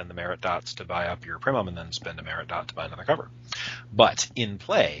 spend the merit dots to buy up your primum and then spend a merit dot to buy another cover. But in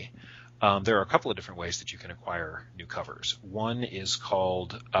play, there are a couple of different ways that you can acquire new covers. One is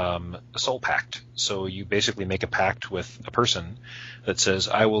called a soul pact. So you basically make a pact with a person that says,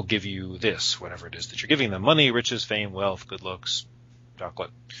 I will give you this, whatever it is that you're giving them: money, riches, fame, wealth, good looks,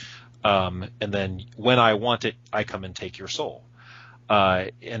 chocolate. And then when I want it, I come and take your soul.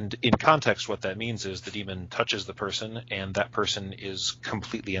 And in context, what that means is the demon touches the person and that person is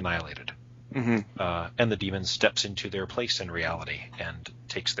completely annihilated. Mm-hmm. And the demon steps into their place in reality and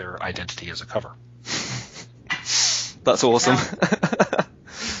takes their identity as a cover. That's awesome.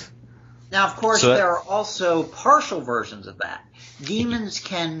 Now, of course, there are also partial versions of that. Demons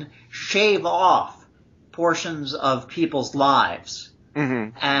can shave off portions of people's lives.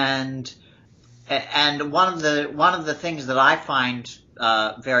 Mm-hmm. And one of the things that I find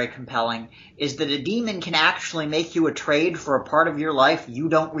very compelling is that a demon can actually make you a trade for a part of your life you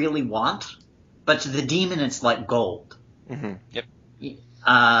don't really want, but to the demon it's like gold. Mm-hmm. Yep.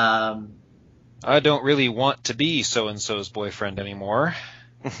 I don't really want to be so-and-so's boyfriend anymore.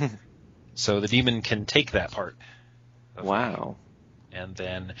 So the demon can take that part. Wow. And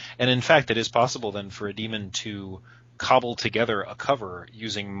in fact, it is possible then for a demon to cobble together a cover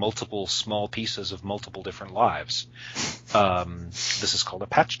using multiple small pieces of multiple different lives. This is called a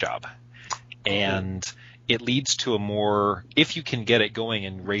patch job. And it leads to if you can get it going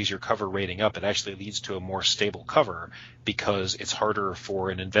and raise your cover rating up, it actually leads to a more stable cover because it's harder for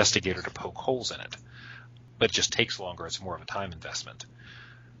an investigator to poke holes in it. But it just takes longer. It's more of a time investment.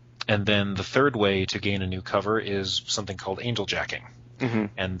 And then the third way to gain a new cover is something called angel jacking. Mm-hmm.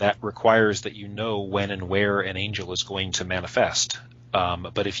 And that requires that you know when and where an angel is going to manifest.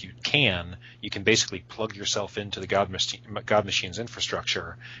 But if you can basically plug yourself into the God Machine's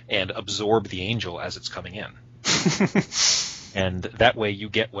infrastructure and absorb the angel as it's coming in. And that way you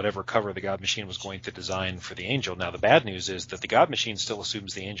get whatever cover the God Machine was going to design for the angel. Now, the bad news is that the God Machine still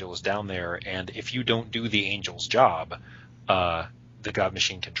assumes the angel is down there, and if you don't do the angel's job, the God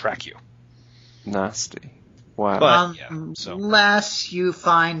Machine can track you. Nasty. Wow. But, unless you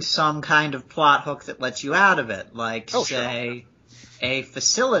find some kind of plot hook that lets you out of it, like, a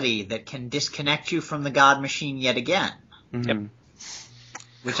facility that can disconnect you from the God Machine yet again. Mm-hmm. Yep.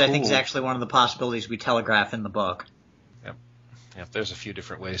 Which I think is Cool. actually one of the possibilities we telegraph in the book. Yeah, there's a few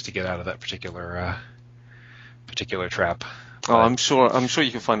different ways to get out of that particular trap. Oh, I'm sure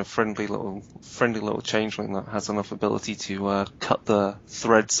you can find a friendly little changeling that has enough ability to cut the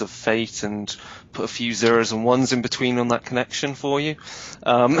threads of fate and put a few zeros and ones in between on that connection for you.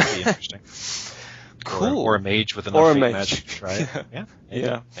 That'd be interesting. Cool. Or a mage with Or a enough fate mage. magic to try it. Yeah. Maybe,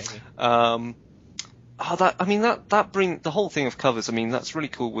 Yeah. Maybe. The whole thing of covers, I mean, that's really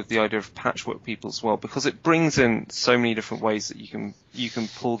cool with the idea of patchwork people as well, because it brings in so many different ways that you can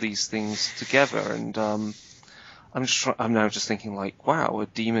pull these things together. And I'm now just thinking like, wow, a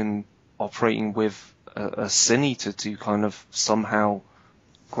demon operating with a sin eater to kind of somehow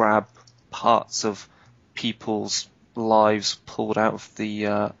grab parts of people's lives pulled out of the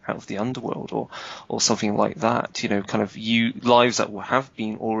underworld or something like that. You know, kind of lives that have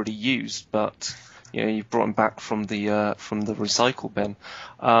been already used, but you know, you've brought them back from the recycle bin.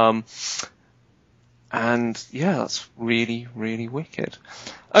 And yeah, that's really, really wicked.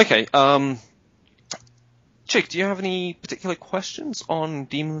 Okay, Chick, do you have any particular questions on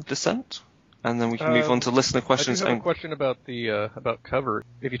Demon of Descent? And then we can move on to listener questions. I do have a question about the about cover.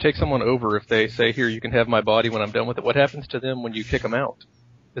 If you take someone over, if they say, "Here, you can have my body when I'm done with it," what happens to them when you kick them out?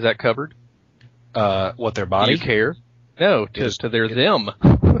 Is that covered? What, their body? Do you care? No, to their them.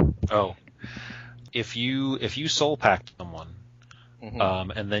 Oh. If you soul pact someone,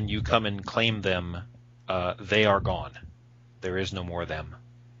 Mhm. and then you come and claim them, they are gone. There is no more them.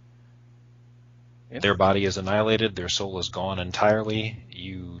 Their body is annihilated. Their soul is gone entirely.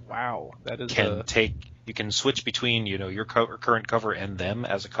 You Wow, that is you can switch between, you know, your current cover and them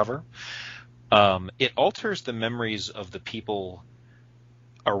as a cover. It alters the memories of the people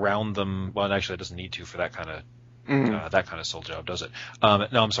around them. Well, actually, it doesn't need to for that kind of soul job, does it?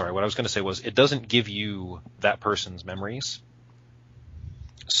 No, I'm sorry. What I was going to say was it doesn't give you that person's memories.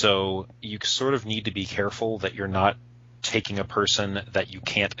 So you sort of need to be careful that you're not taking a person that you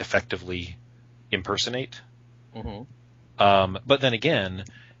can't effectively impersonate. Mhm. But then again,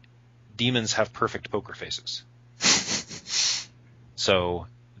 demons have perfect poker faces. So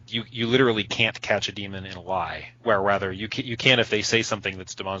you literally can't catch a demon in a lie. Where rather you can if they say something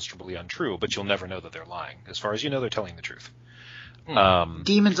that's demonstrably untrue, but you'll never know that they're lying. As far as you know, they're telling the truth.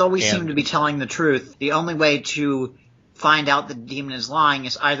 Demons always and- seem to be telling the truth. The only way to find out that the demon is lying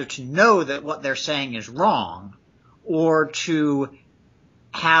is either to know that what they're saying is wrong, or to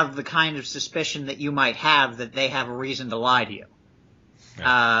have the kind of suspicion that you might have that they have a reason to lie to you.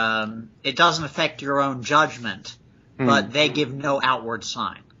 It doesn't affect your own judgment, but they give no outward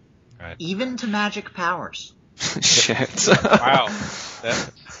sign. Right. Even to magic powers. Shit. Wow,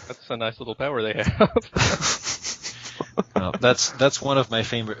 that's a nice little power they have. Well, that's one of my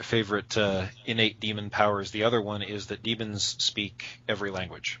favorite innate demon powers. The other one is that demons speak every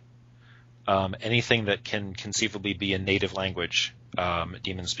language. Anything that can conceivably be a native language,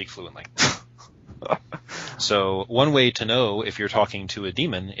 demons speak fluently. So one way to know if you're talking to a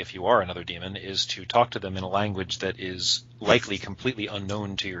demon, if you are another demon, is to talk to them in a language that is likely completely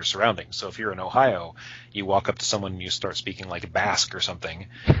unknown to your surroundings. So if you're in Ohio, you walk up to someone and you start speaking like Basque or something.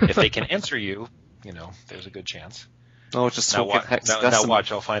 If they can answer you, you know, there's a good chance. Oh, just Now talk now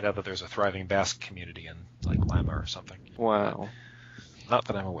watch, I'll find out that there's a thriving Basque community in like Lima or something. Wow. Not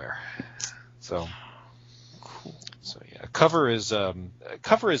that I'm aware. So, cool. So yeah, cover is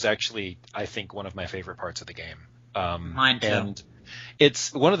actually, I think, one of my favorite parts of the game. Mine too. And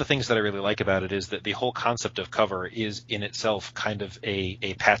it's one of the things that I really like about it is that the whole concept of cover is in itself kind of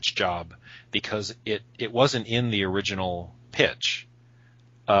a patch job, because it wasn't in the original pitch.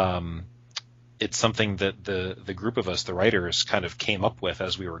 It's something that the group of us, the writers, kind of came up with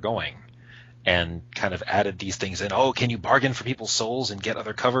as we were going, and kind of added these things in. Oh, can you bargain for people's souls and get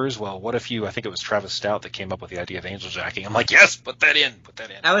other covers? Well, what if I think it was Travis Stout that came up with the idea of angel jacking. I'm like, yes, put that in.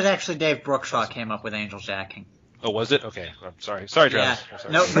 That was actually Dave Brookshaw came up with angel jacking. Oh, was it? Okay. I'm sorry. Sorry, Yeah. Travis. I'm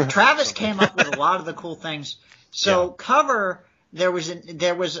sorry. No, but Travis came up with a lot of the cool things. So cover, there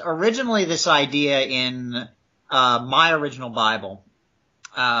was originally this idea in my original Bible.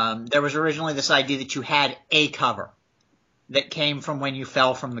 There was originally this idea that you had a cover that came from when you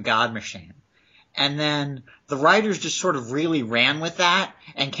fell from the God Machine. And then the writers just sort of really ran with that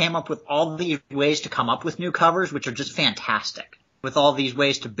and came up with all these ways to come up with new covers, which are just fantastic. With all these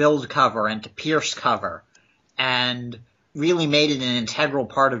ways to build cover and to pierce cover, and really made it an integral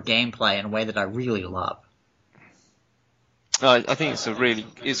part of gameplay in a way that I really love. I think it's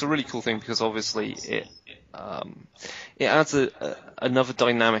a really cool thing, because obviously it adds another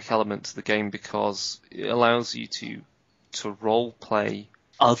dynamic element to the game, because it allows you to to role play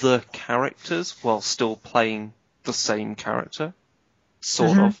other characters while still playing the same character,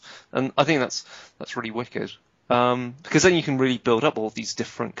 sort of. And I think that's really wicked. Because then you can really build up all these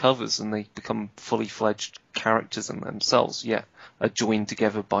different covers and they become fully fledged characters in themselves, yet are joined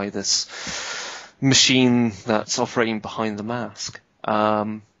together by this machine that's operating behind the mask.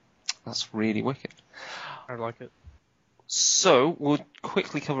 That's really wicked. I like it. So we'll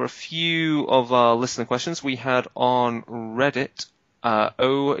quickly cover a few of our listener questions. We had on Reddit,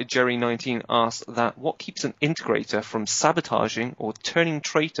 Jerry19 asked that what keeps an integrator from sabotaging or turning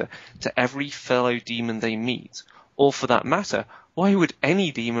traitor to every fellow demon they meet? Or for that matter, why would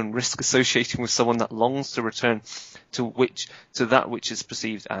any demon risk associating with someone that longs to return to that which is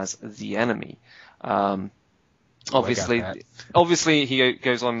perceived as the enemy? Obviously, he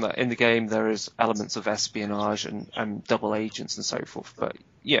goes on that in the game there is elements of espionage and double agents and so forth. But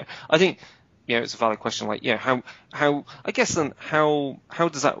yeah, I think it's a valid question. Like, how I guess then how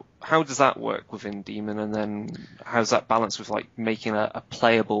does that work within Demon, and then how does that balance with like making a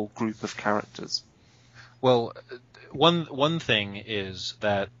playable group of characters? Well, one thing is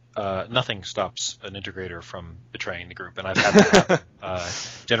that nothing stops an integrator from betraying the group, and I've had that happen,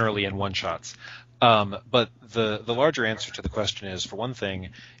 generally in one-shots. But the larger answer to the question is, for one thing,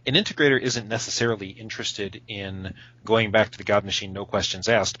 an integrator isn't necessarily interested in going back to the God Machine, no questions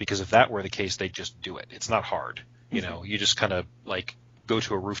asked, because if that were the case, they'd just do it. It's not hard. You just kind of like go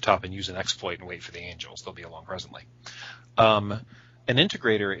to a rooftop and use an exploit and wait for the angels. They'll be along presently. An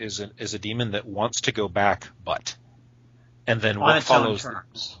integrator is a demon that wants to go back, and then what follows.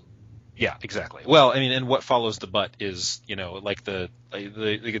 Yeah, exactly. Well, I mean, and what follows the but is, like the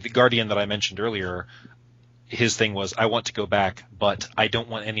Guardian that I mentioned earlier, his thing was, I want to go back, but I don't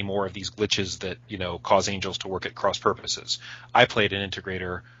want any more of these glitches that, cause angels to work at cross purposes. I played an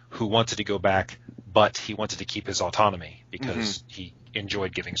integrator who wanted to go back, but he wanted to keep his autonomy because he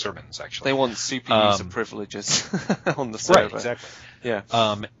enjoyed giving sermons, actually. They want super user privileges on the server. Right, exactly. Yeah.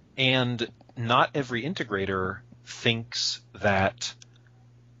 And not every integrator thinks that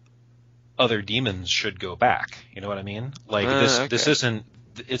other demons should go back. You know what I mean? Like this isn't.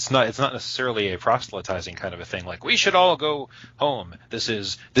 It's not necessarily a proselytizing kind of a thing. Like, we should all go home. This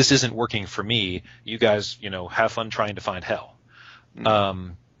isn't working for me. You guys, have fun trying to find hell.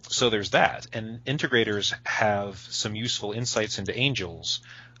 So there's that. And integrators have some useful insights into angels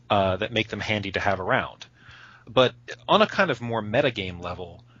that make them handy to have around. But on a kind of more metagame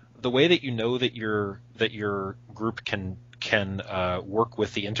level, the way that that your group can work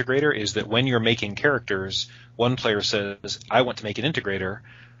with the integrator is that when you're making characters, one player says, I want to make an integrator,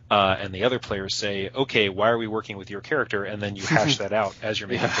 and the other players say, okay, why are we working with your character? And then you hash that out as you're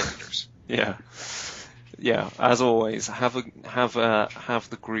making characters. Yeah. As always, have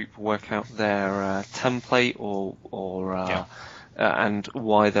the group work out their template or and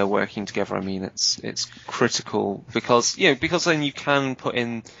why they're working together. I mean, it's critical because then you can put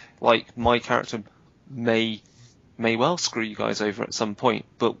in, like, my character may well screw you guys over at some point,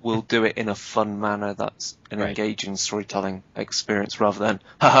 but we'll do it in a fun manner that's an engaging storytelling experience rather than,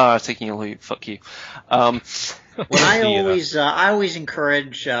 haha, taking a loot, fuck you. I always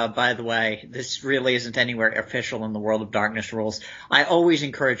encourage, by the way, this really isn't anywhere official in the World of Darkness rules, I always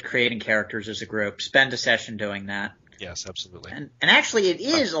encourage creating characters as a group. Spend a session doing that. Yes, absolutely. And actually it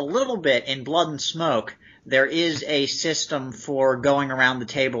is a little bit in Blood and Smoke. There is a system for going around the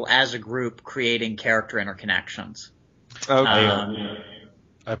table as a group creating character interconnections. Okay.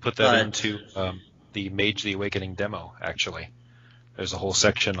 I put that into the Mage the Awakening demo, actually. There's a whole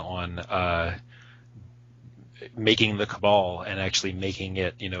section on making the Cabal and actually making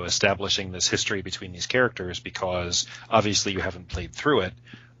it, establishing this history between these characters, because obviously you haven't played through it,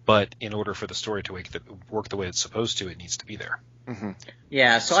 but in order for the story to work the way it's supposed to, it needs to be there. Mm-hmm.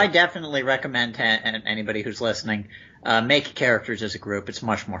 Yeah, so I definitely recommend to anybody who's listening, make characters as a group. It's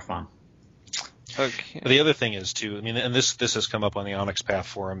much more fun. Okay. The other thing is, too, I mean, and this has come up on the Onyx Path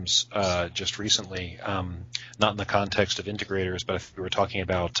forums just recently, not in the context of integrators, but we were talking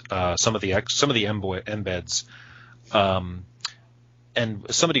about some of the embeds, and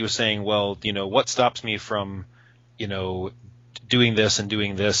somebody was saying, well, what stops me from, doing this and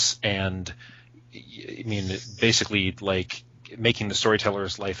doing this, and I mean, basically, like, making the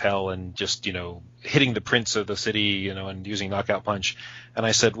storyteller's life hell and just, hitting the prince of the city, and using knockout punch. And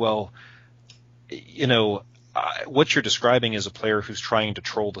I said, well, what you're describing is a player who's trying to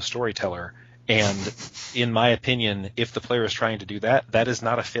troll the storyteller. And in my opinion, if the player is trying to do that, that is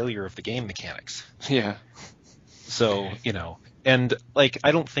not a failure of the game mechanics. Yeah. So, And like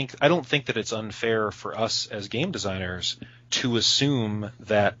I don't think that it's unfair for us as game designers to assume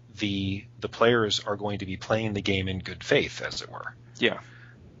that the players are going to be playing the game in good faith, as it were. Yeah.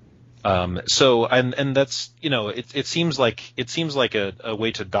 So that's, it seems like a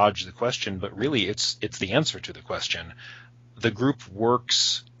way to dodge the question, but really it's the answer to the question. The group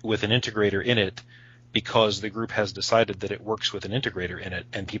works with an integrator in it because the group has decided that it works with an integrator in it,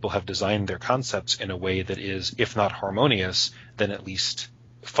 and people have designed their concepts in a way that is, if not harmonious, then at least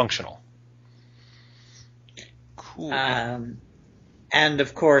functional. Cool. And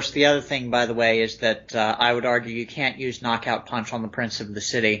of course, the other thing, by the way, is that I would argue you can't use Knockout Punch on the Prince of the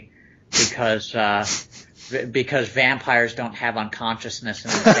City because vampires don't have unconsciousness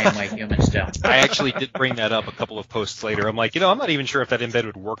in the same way humans do. I actually did bring that up a couple of posts later. I'm like, I'm not even sure if that embed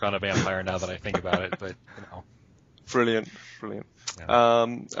would work on a vampire now that I think about it, but Brilliant. Yeah.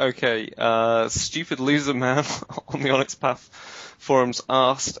 Okay. Stupid Loser Man on the Onyx Path forums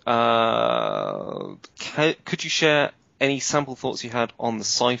asked, could you share any sample thoughts you had on the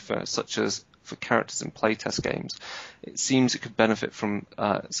cipher, such as for characters in playtest games? It seems it could benefit from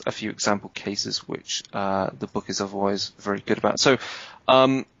a few example cases, which the book is otherwise very good about. So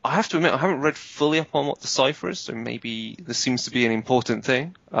I have to admit, I haven't read fully up on what the cipher is, so maybe this seems to be an important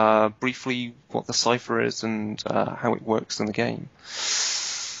thing. Briefly, what the cipher is and how it works in the game.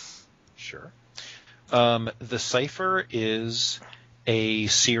 Sure. The cipher is a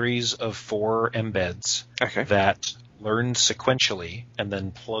series of 4 embeds that learned sequentially and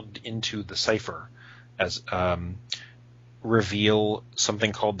then plugged into the cipher as reveal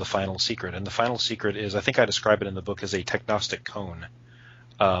something called the final secret. And the final secret is, I think I describe it in the book as a technostic cone.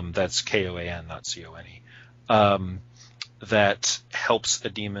 That's K-O-A-N, not C-O-N-E. That helps a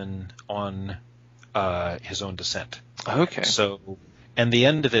demon on his own descent. Okay. So, and the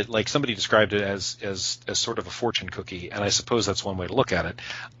end of it, like somebody described it as sort of a fortune cookie, and I suppose that's one way to look at it.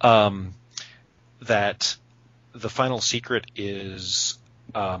 That the final secret is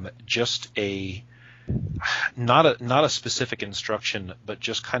just not a specific instruction, but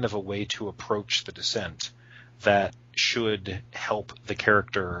just kind of a way to approach the descent that should help the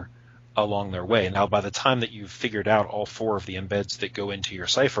character along their way. Now, by the time that you've figured out all 4 of the embeds that go into your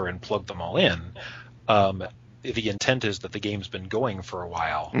cipher and plug them all in, the intent is that the game's been going for a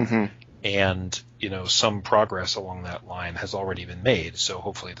while, and some progress along that line has already been made. So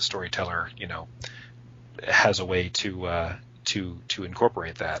hopefully the storyteller, has a way to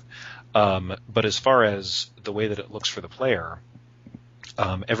incorporate that. But as far as the way that it looks for the player,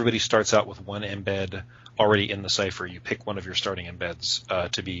 everybody starts out with 1 embed already in the cipher. You pick one of your starting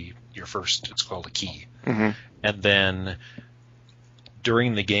embeds to be your first. It's called a key. And then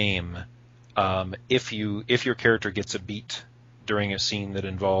during the game, if your character gets a beat during a scene that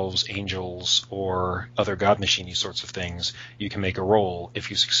involves angels or other god machine-y sorts of things, you can make a roll. If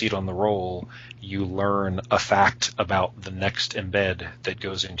you succeed on the roll, you learn a fact about the next embed that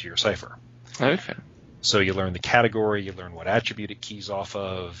goes into your cipher. Okay. So you learn the category, you learn what attribute it keys off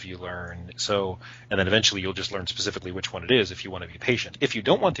of, and then eventually you'll just learn specifically which one it is if you want to be patient. If you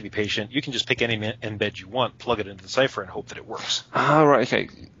don't want to be patient, you can just pick any embed you want, plug it into the cipher, and hope that it works. Ah, right. Okay.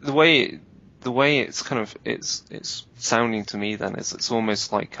 The way it's kind of it's sounding to me then is it's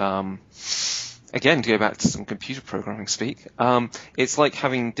almost like again, to go back to some computer programming speak, it's like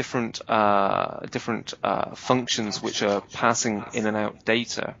having different functions which are passing in and out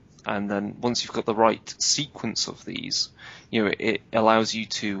data. And then once you've got the right sequence of these, it allows you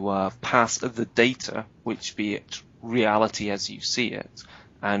to pass the data, which be it reality as you see it,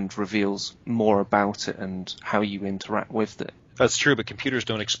 and reveals more about it and how you interact with it. That's true, but computers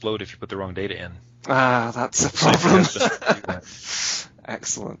don't explode if you put the wrong data in. Ah, that's a problem.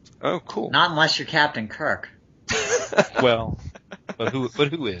 Excellent. Oh, cool. Not unless you're Captain Kirk. Well, but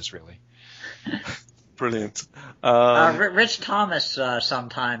who is really? Brilliant. Rich Thomas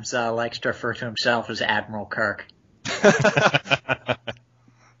sometimes likes to refer to himself as Admiral Kirk.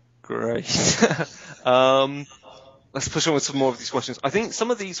 Great. Let's push on with some more of these questions. I think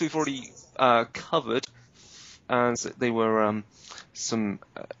some of these we've already covered, as they were some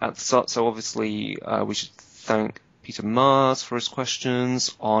at the start. So obviously we should thank Peter Mars for his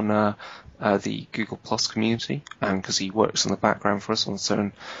questions on the Google Plus community, and because he works in the background for us on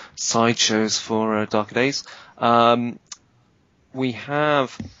certain sideshows for Darker Days. We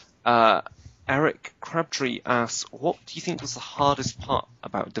have Eric Crabtree asks, what do you think was the hardest part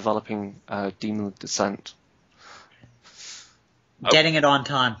about developing Demon of Descent? Getting it on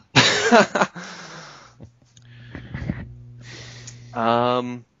time.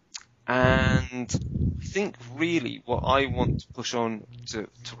 And I think really what I want to push on to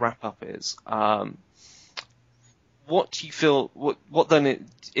wrap up is what do you feel? What then it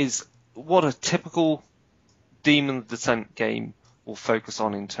is? What a typical Demon of the Descent game will focus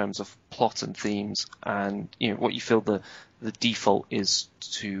on in terms of plot and themes, and what you feel the default is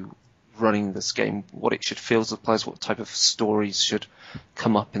to running this game, what it should feel to the players, what type of stories should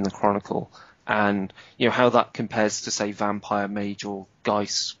come up in the Chronicle, and how that compares to, say, Vampire, Mage, or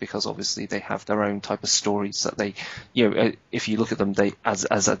Geist, because obviously they have their own type of stories that they, if you look at them, they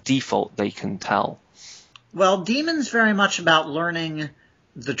as a default they can tell. Well, Demon's very much about learning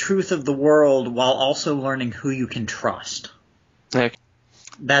the truth of the world while also learning who you can trust. Okay.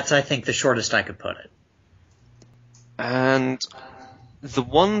 That's, I think, the shortest I could put it. And the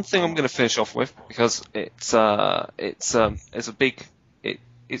one thing I'm going to finish off with, because it's one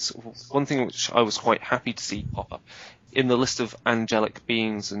thing which I was quite happy to see pop up in the list of angelic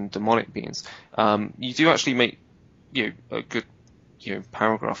beings and demonic beings. You do actually make a good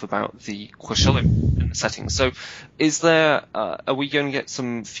paragraph about the Qashilim in the setting. So, is there? Are we going to get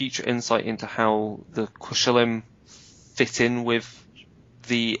some future insight into how the Qashilim fit in with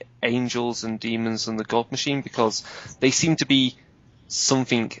the angels and demons and the God Machine? Because they seem to be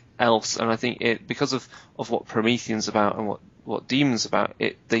something else, and I think because of what Promethean's about and what Demon's about,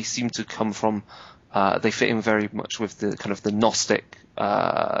 they seem to come from. They fit in very much with the kind of the Gnostic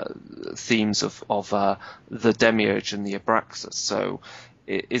themes of the Demiurge and the Abraxas. So,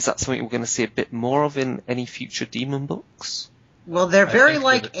 is that something we're going to see a bit more of in any future Demon books? Well, they're very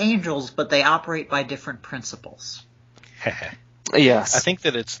like angels, but they operate by different principles. Yes, I think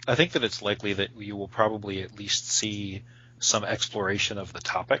that it's likely that you will probably at least see some exploration of the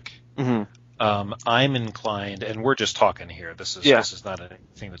topic. Mm-hmm. I'm inclined, and we're just talking here. This is not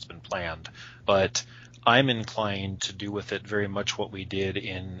anything that's been planned, but I'm inclined to do with it very much what we did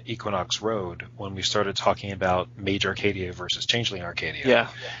in Equinox Road when we started talking about Mage Arcadia versus Changeling Arcadia. Yeah,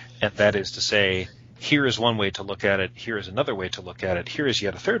 and that is to say, here is one way to look at it. Here is another way to look at it. Here is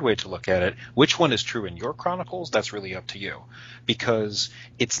yet a third way to look at it. Which one is true in your chronicles? That's really up to you, because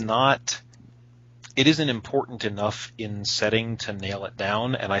it isn't important enough in setting to nail it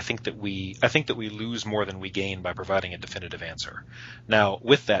down, and I think that we lose more than we gain by providing a definitive answer. Now,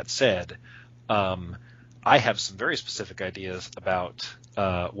 with that said, I have some very specific ideas about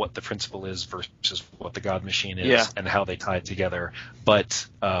what the principle is versus what the God Machine is, and how they tie together. But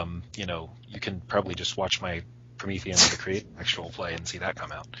you can probably just watch my Promethean the Create actual play and see that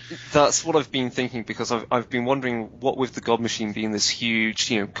come out. That's what I've been thinking, because I've been wondering, what with the God Machine being this huge,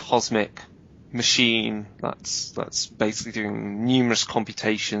 cosmic machine that's basically doing numerous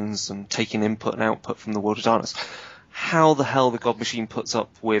computations and taking input and output from the world of darkness, how the hell the God Machine puts up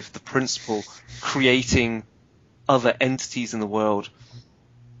with the principle creating other entities in the world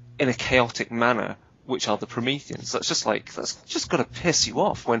in a chaotic manner, which are the Prometheans. That's just got to piss you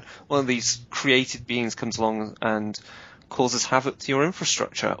off when one of these created beings comes along and causes havoc to your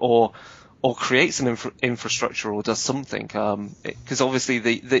infrastructure, or creates an infrastructure, or does something. Because obviously,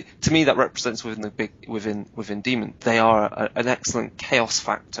 to me, that represents within Demon, they are an excellent chaos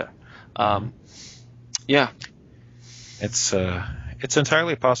factor. Yeah, it's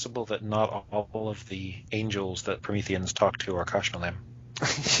entirely possible that not all of the angels that Prometheans talk to are Qashilim.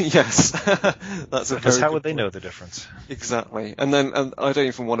 Yes, that's because how would they know the difference? Exactly, and I don't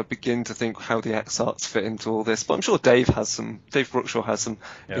even want to begin to think how the X-Arts fit into all this, but I'm sure Dave Brookshaw has some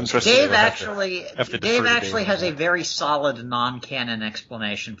interesting. Dave actually has a very solid non-canon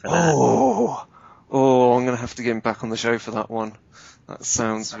explanation for that. Oh, I'm going to have to get him back on the show for that one. That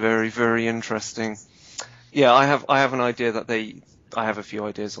sounds very, very interesting. Yeah, I have an idea I have a few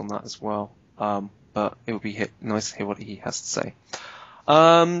ideas on that as well. But it would be nice to hear what he has to say.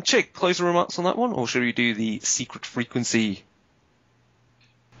 Chick, closing remarks on that one, or should we do the secret frequency?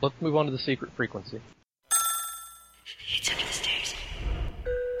 Let's move on to the secret frequency. He took the stairs.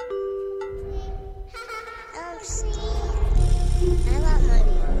 I love my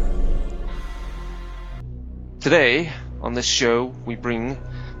mom. Today, on this show, we bring,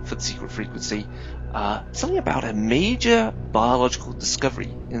 for the secret frequency, something about a major biological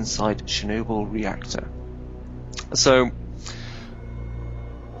discovery inside Chernobyl reactor. So,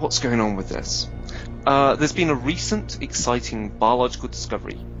 what's going on with this? There's been a recent exciting biological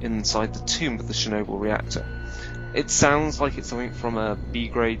discovery inside the tomb of the Chernobyl reactor. It sounds like it's something from a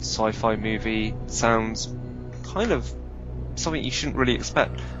B-grade sci-fi movie. It sounds kind of something you shouldn't really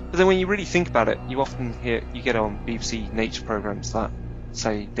expect. But then when you really think about it, you often get on BBC nature programs that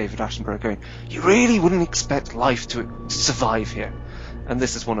say David Attenborough going, you really wouldn't expect life to survive here. And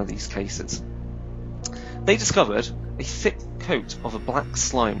this is one of these cases. They discovered a thick coat of a black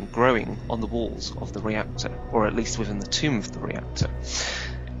slime growing on the walls of the reactor, or at least within the tomb of the reactor.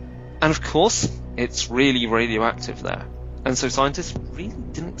 And of course, It's really radioactive there. And so scientists really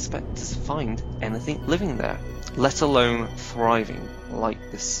didn't expect to find anything living there, let alone thriving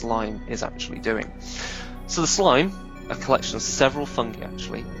like this slime is actually doing. So the slime, a collection of several fungi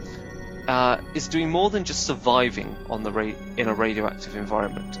actually, is doing more than just surviving on in a radioactive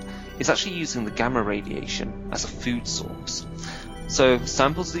environment. It's actually using the gamma radiation as a food source. So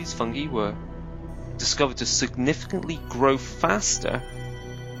samples of these fungi were discovered to significantly grow faster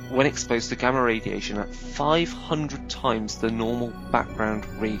when exposed to gamma radiation at 500 times the normal background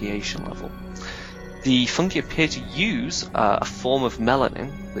radiation level. The fungi appear to use a form of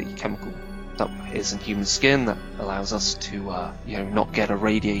melanin, the chemical that is in human skin that allows us to not get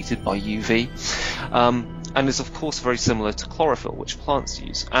irradiated by UV, and is of course very similar to chlorophyll, which plants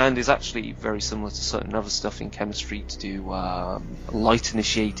use, and is actually very similar to certain other stuff in chemistry to do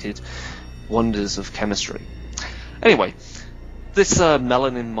light-initiated wonders of chemistry. Anyway, this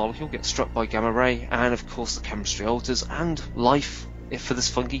melanin molecule gets struck by gamma ray, and of course the chemistry alters, and life for this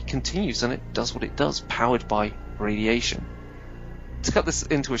fungi continues, and it does what it does, powered by radiation. To cut this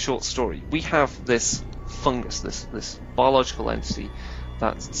into a short story, we have this fungus, this biological entity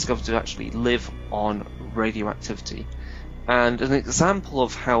that's discovered to actually live on radioactivity, and an example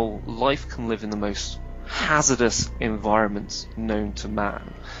of how life can live in the most hazardous environments known to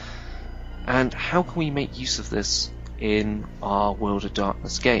man. And how can we make use of this in our World of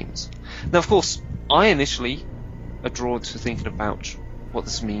Darkness games? Now, of course, I initially are drawn to thinking about what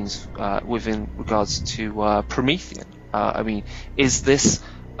this means within regards to Promethean. I mean, is this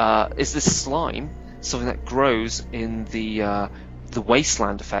slime something that grows in the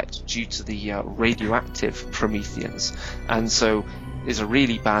wasteland effect due to the radioactive Prometheans, and so is a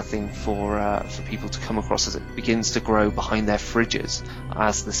really bad thing for people to come across as it begins to grow behind their fridges,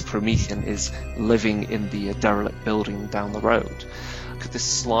 as this Promethean is living in the derelict building down the road. Could this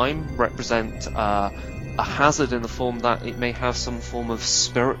slime represent a hazard in the form that it may have some form of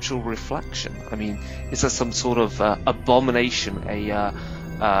spiritual reflection? I mean, is there some sort of abomination, I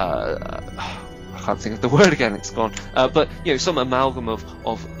can't think of the word again, it's gone. But some amalgam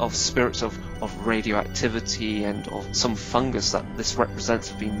of spirits of radioactivity and of some fungus that this represents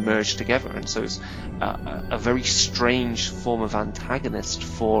have been merged together, and so it's a very strange form of antagonist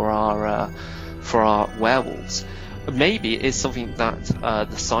for our werewolves. Maybe it is something that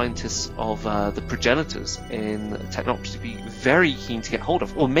the scientists of the progenitors in Technocracy would be very keen to get hold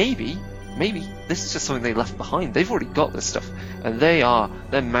of, or maybe this is just something they left behind. They've already got this stuff, and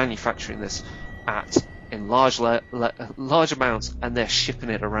they're manufacturing this in large amounts, and they're shipping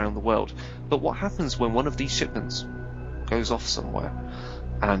it around the world. But what happens when one of these shipments goes off somewhere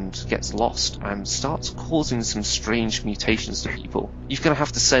and gets lost and starts causing some strange mutations to people? You're going to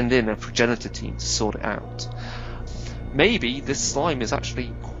have to send in a progenitor team to sort it out. Maybe this slime is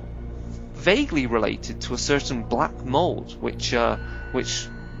actually vaguely related to a certain black mold, which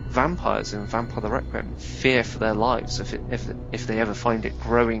vampires in Vampire the Requiem fear for their lives if they ever find it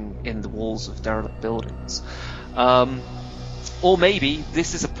growing in the walls of derelict buildings. Or maybe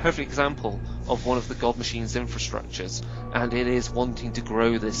this is a perfect example of one of the God Machine's infrastructures, and it is wanting to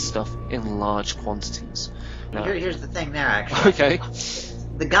grow this stuff in large quantities. Now, here's the thing there, actually. Okay.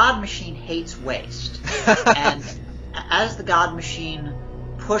 The God Machine hates waste. And as the God Machine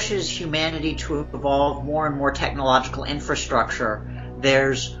pushes humanity to evolve more and more technological infrastructure,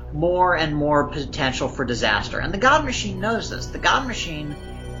 there's more and more potential for disaster. And the God Machine knows this. The God Machine,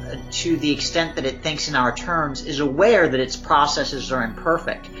 to the extent that it thinks in our terms, is aware that its processes are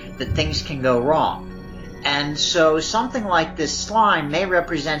imperfect, that things can go wrong. And so something like this slime may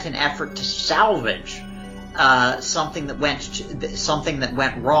represent an effort to salvage something that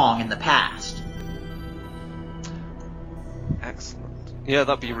went wrong in the past. Excellent. Yeah,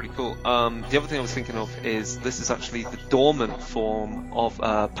 that'd be really cool. The other thing I was thinking of is this is actually the dormant form of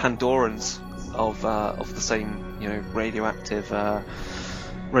Pandorans of the same radioactive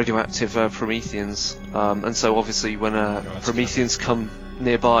Prometheans, and so obviously when Prometheans come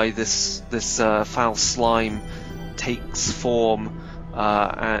nearby, this foul slime takes form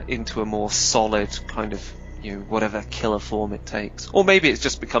into a more solid kind of whatever killer form it takes, or maybe it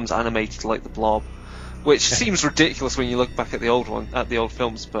just becomes animated like the Blob, which seems ridiculous when you look back at the old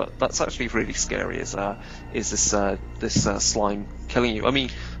films, but that's actually really scary. Is this slime killing you? I mean,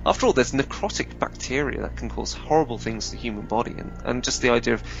 after all, there's necrotic bacteria that can cause horrible things to the human body, and just the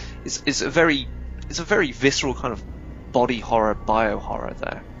idea of it's a very visceral kind of body horror, bio horror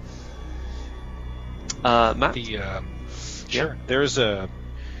there. Matt? Sure.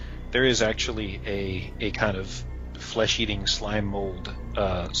 There is actually a kind of flesh-eating slime mold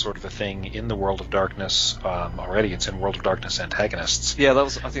sort of a thing in the World of Darkness already. It's in World of Darkness Antagonists. Yeah, that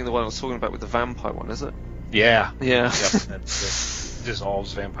was, I think, the one I was talking about with the vampire one, is it? Yeah. Yeah. Yep, that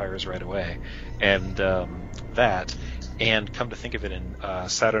dissolves vampires right away. And that, and come to think of it, in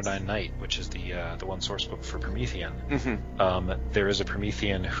Saturnine Night, which is the one source book for Promethean, there is a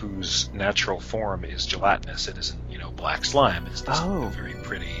Promethean whose natural form is gelatinous. It isn't, black slime. It's this very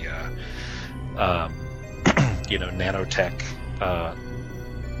pretty, nanotech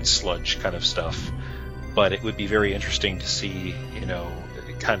sludge kind of stuff. But it would be very interesting to see,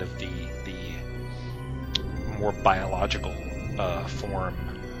 kind of the more biological form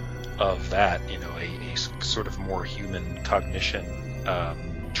of that, a sort of more human cognition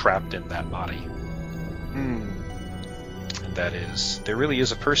trapped in that body. And that is, there really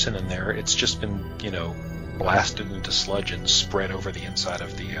is a person in there. It's just been, blasted into sludge and spread over the inside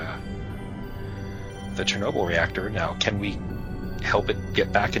of the Chernobyl reactor. Now, can we help it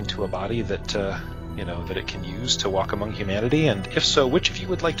get back into a body that, that it can use to walk among humanity? And if so, which of you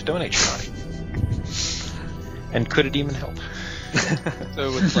would like to donate your body? And could it even help?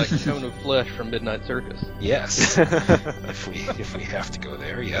 So it's like Cone of Flesh from Midnight Circus. Yes. if we have to go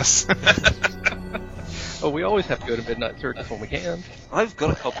there, yes. Oh, we always have to go to Midnight Circus when we can. I've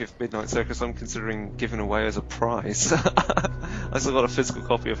got a copy of Midnight Circus I'm considering giving away as a prize. I still got a physical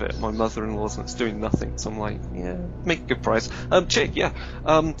copy of it at my mother-in-law's and it's doing nothing, so I'm like, yeah, make a good prize. Chick, yeah.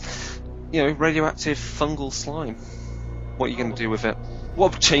 Radioactive fungal slime. What are you going to do with it?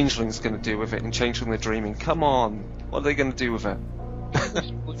 What are Changeling's going to do with it in Changeling the Dreaming? Come on, what are they going to do with it? I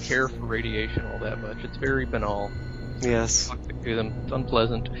don't care for radiation all that much. It's very banal. Yes. Toxic to them. It's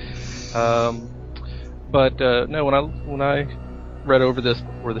unpleasant. But no, when I read over this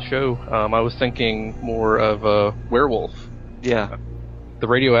before the show, I was thinking more of a werewolf. Yeah. The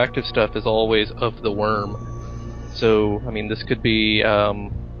radioactive stuff is always of the worm. So, I mean, this could be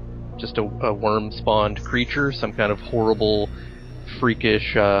just a worm-spawned creature, some kind of horrible,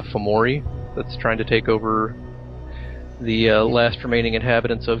 freakish Fomori that's trying to take over the last remaining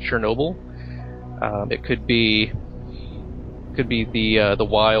inhabitants of Chernobyl. It could be the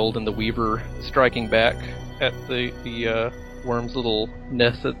Wild and the Weaver striking back at the worm's little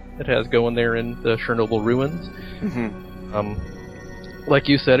nest that it has going there in the Chernobyl ruins. Like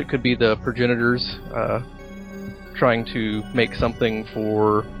you said, it could be the progenitors trying to make something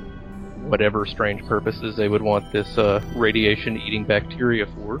for whatever strange purposes they would want this radiation-eating bacteria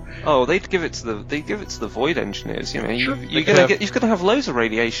for. Oh, they'd give it to the Void Engineers. Sure. You're gonna have loads of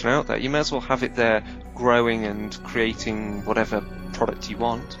radiation out there. You may as well have it there, growing and creating whatever product you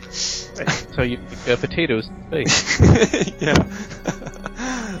want. So you potatoes in space. Yeah.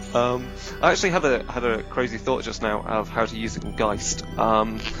 I actually had a crazy thought just now of how to use it in Geist.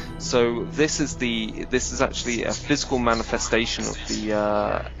 So this is actually a physical manifestation of the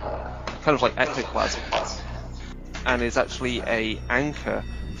kind of like ectoplasm, and is actually a anchor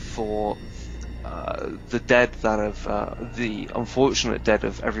for the dead the unfortunate dead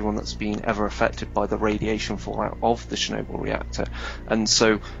of everyone that's been ever affected by the radiation fallout of the Chernobyl reactor. And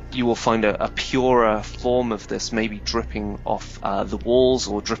so you will find a purer form of this, maybe dripping off the walls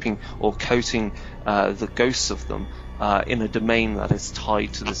or dripping or coating the ghosts of them in a domain that is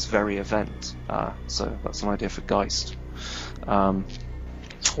tied to this very event. So that's an idea for Geist.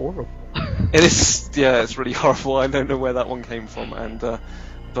 It's horrible. It is, yeah, it's really horrible. I don't know where that one came from,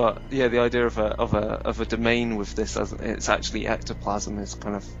 but yeah, the idea of a domain with this as it's actually ectoplasm is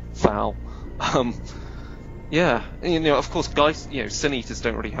kind of foul. Yeah, of course, guys, Sin Eaters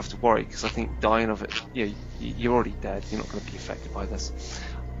don't really have to worry, because I think dying of it, you're already dead. You're not going to be affected by this.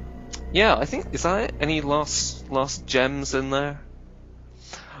 Yeah, I think, is that it? Any last gems in there?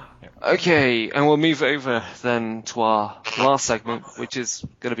 Okay, and we'll move over then to our last segment, which is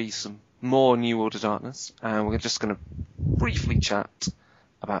going to be some more New World of Darkness, and we're just going to briefly chat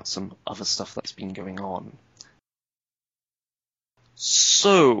about some other stuff that's been going on.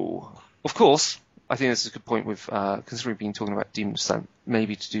 So, of course, I think this is a good point with, considering we've been talking about Demon Descent,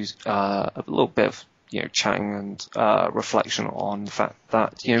 maybe to do a little bit of, chatting and reflection on the fact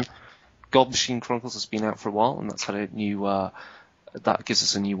that, God Machine Chronicles has been out for a while, and that's had a new, that gives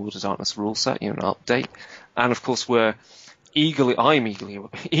us a new World of Darkness rule set, an update. And of course, I'm eagerly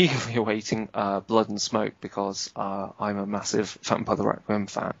awaiting Blood and Smoke, because I'm a massive Vampire the Requiem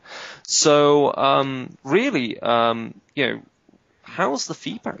fan. So, really, how's the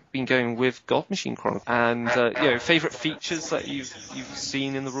feedback been going with God Machine Chronicles? And favorite features that you've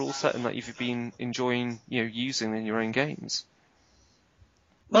seen in the rule set and that you've been enjoying, using in your own games?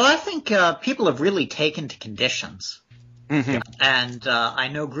 Well, I think people have really taken to conditions. Mhm. And I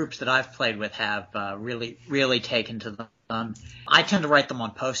know groups that I've played with have really taken to them. I tend to write them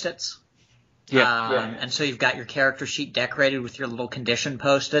on Post-its. And so you've got your character sheet decorated with your little condition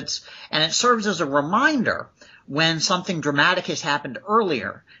Post-its, and it serves as a reminder when something dramatic has happened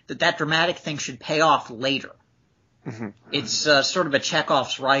earlier that dramatic thing should pay off later. Mhm. It's sort of a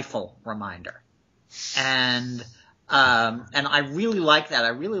Chekhov's rifle reminder. And I really like that. I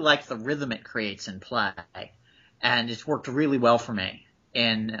really like the rhythm it creates in play. And it's worked really well for me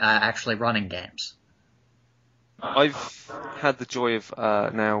in actually running games. I've had the joy of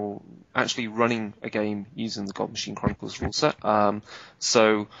now actually running a game using the God Machine Chronicles rule set.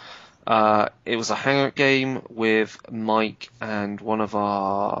 So it was a hangout game with Mike and one of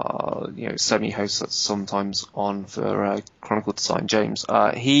our semi-hosts that's sometimes on for Chronicle Design, James.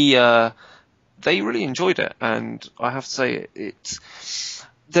 They really enjoyed it, and I have to say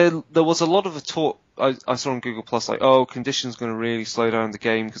there was a lot of a talk I saw on Google Plus, like, conditions going to really slow down the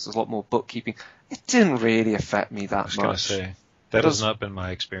game because there's a lot more bookkeeping. It didn't really affect me that much. I was going to say, that has not been my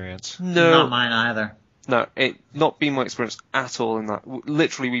experience. No. Not mine either. No, it not been my experience at all in that.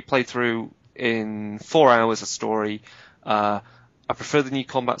 Literally, we played through in 4 hours a story. I prefer the new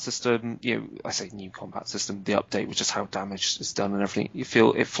combat system. I say new combat system, the update, which is how damage is done and everything. You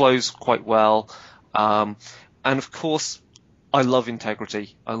feel it flows quite well. And of course, I love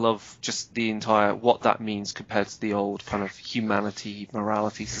integrity. I love just the entire, what that means compared to the old kind of humanity,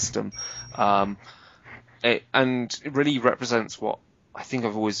 morality system. And it really represents what I think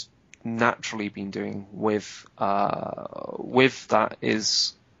I've always naturally been doing with that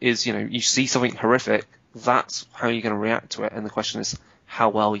is, you see something horrific, that's how you're going to react to it. And the question is how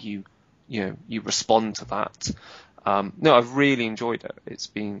well you respond to that. No, I've really enjoyed it. It's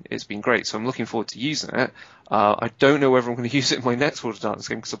been great. So I'm looking forward to using it. I don't know whether I'm going to use it in my next World of Darkness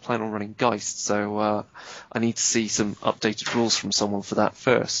game because I plan on running Geist. So I need to see some updated rules from someone for that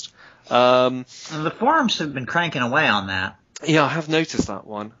first. And the forums have been cranking away on that. Yeah, I have noticed that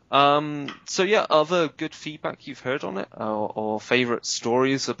one. So yeah, other good feedback you've heard on it, or favourite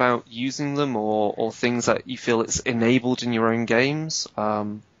stories about using them, or things that you feel it's enabled in your own games?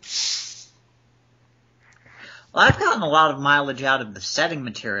 Well, I've gotten a lot of mileage out of the setting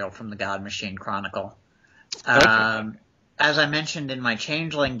material from the God Machine Chronicle. Okay. As I mentioned in my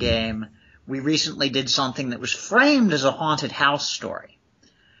Changeling game, we recently did something that was framed as a haunted house story.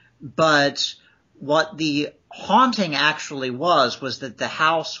 But what the haunting actually was that the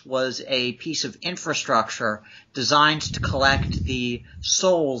house was a piece of infrastructure designed to collect the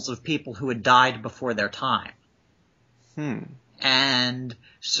souls of people who had died before their time. And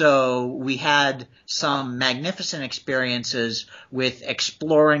so we had some magnificent experiences with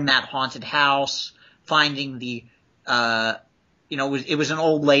exploring that haunted house, finding the, it was an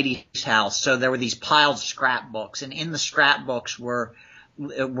old lady's house, so there were these piled scrapbooks, and in the scrapbooks were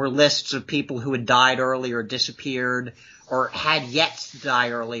lists of people who had died early or disappeared, or had yet to die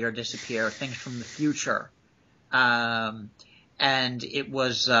early or disappear, things from the future. And it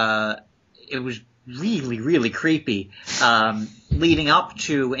was really, really creepy, leading up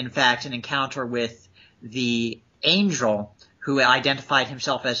to, in fact, an encounter with the angel who identified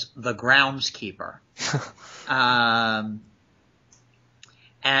himself as the groundskeeper.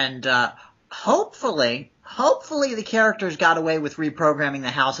 And hopefully the characters got away with reprogramming the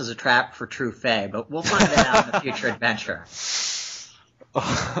house as a trap for True Fae, but we'll find that out in a future adventure.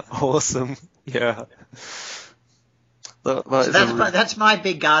 Awesome. Yeah. That's my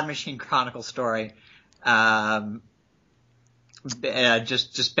big God Machine Chronicle story.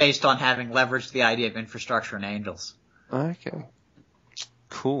 Just based on having leveraged the idea of infrastructure and angels. Okay.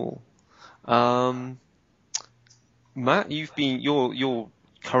 Cool. Matt, you're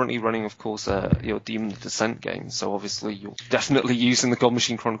currently running, of course, your Demon of Descent game, so obviously you're definitely using the God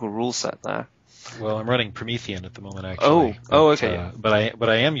Machine Chronicle rule set there. Well, I'm running Promethean at the moment, actually. Okay. But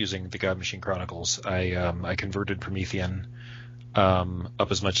I am using the God Machine Chronicles. I converted Promethean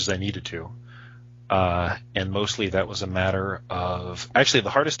up as much as I needed to. And mostly that was a matter of... Actually,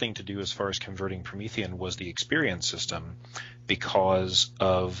 the hardest thing to do as far as converting Promethean was the experience system, because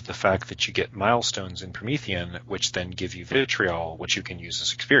of the fact that you get milestones in Promethean, which then give you vitriol, which you can use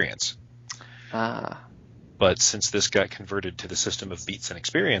as experience. But since this got converted to the system of beats and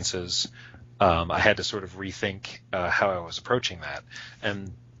experiences, I had to sort of rethink how I was approaching that.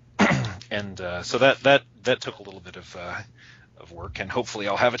 And so that took a little bit of work, and hopefully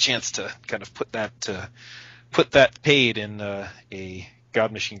I'll have a chance to kind of put that paid in a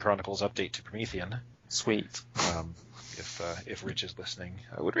God Machine Chronicles update to Promethean. Sweet. If Rich is listening,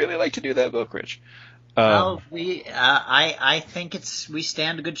 I would really like to do that book, Rich. Well, I think we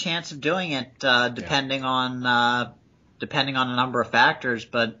stand a good chance of doing it, depending on depending on a number of factors,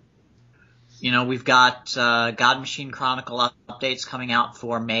 but we've got God Machine Chronicle updates coming out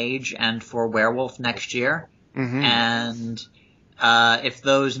for Mage and for Werewolf next year. Mm-hmm. And if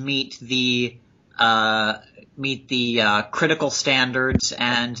those meet the critical standards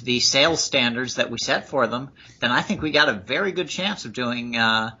and the sales standards that we set for them, then I think we got a very good chance of doing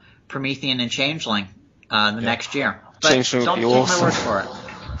Promethean and Changeling next year. But Changeling don't would be take awesome. my word for it.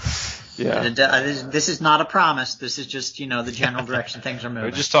 Yeah. This is not a promise. This is just, the general direction things are moving.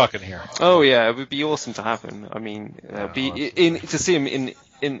 We're just talking here. Oh yeah, it would be awesome to happen. I mean, to see him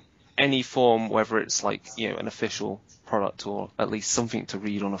in any form, whether it's like an official product or at least something to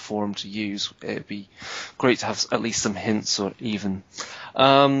read on a forum to use. It'd be great to have at least some hints or even.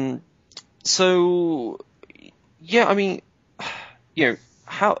 So yeah, I mean,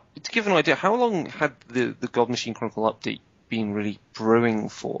 how to give an idea, how long had the God Machine Chronicle update been really brewing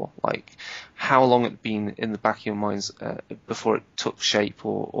for? Like, how long it been in the back of your minds before it took shape,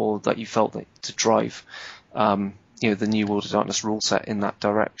 or that you felt that to drive, the New World of Darkness rule set in that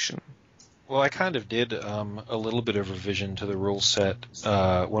direction? Well, I kind of did a little bit of revision to the rule set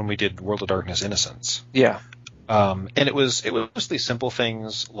when we did World of Darkness Innocence. Yeah. And it was mostly simple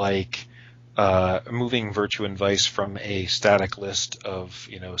things like moving Virtue and Vice from a static list of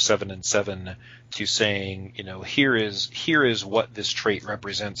 7 and 7 to saying here is what this trait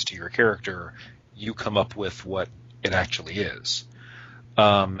represents to your character. You come up with what it actually is.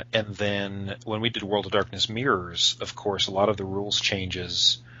 And then when we did World of Darkness Mirrors, of course, a lot of the rules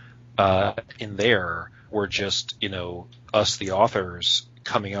changes in there were just us, the authors,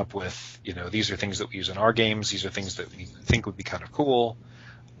 coming up with these are things that we use in our games. These are things that we think would be kind of cool.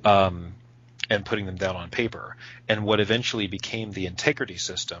 And putting them down on paper. And what eventually became the integrity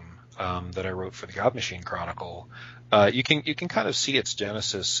system that I wrote for the God Machine Chronicle, you can kind of see its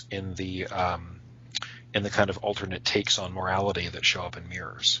genesis in the kind of alternate takes on morality that show up in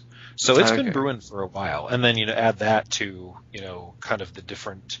Mirrors. So it's been brewing for a while. And then add that to kind of the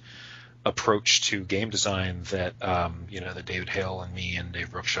different approach to game design that that David Hale and me and Dave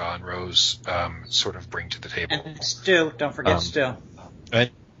Brookshaw and Rose sort of bring to the table. And Stu, don't forget Stu.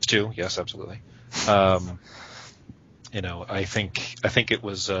 Stu, yes, absolutely. I think it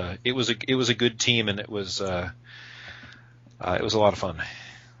was a good team, and it was a lot of fun.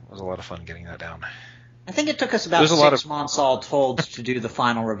 It was a lot of fun getting that down. I think it took us about 6 months all told to do the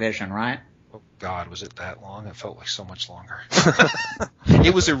final revision, right? Oh God, was it that long? It felt like so much longer.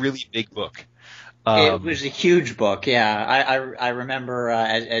 It was a really big book. It was a huge book, yeah. I remember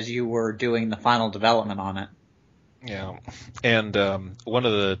as you were doing the final development on it. Yeah, and one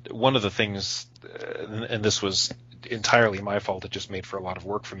of the things, and this was entirely my fault, it just made for a lot of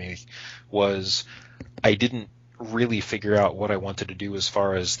work for me, was I didn't really figure out what I wanted to do as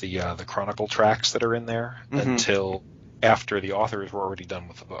far as the chronicle tracks that are in there until after the authors were already done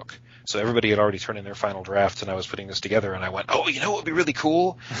with the book. So everybody had already turned in their final drafts, and I was putting this together, and I went, oh, what would be really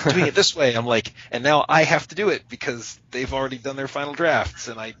cool? Doing it this way. I'm like, and now I have to do it because they've already done their final drafts,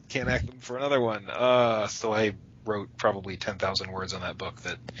 and I can't act them for another one. So I wrote probably 10,000 words on that book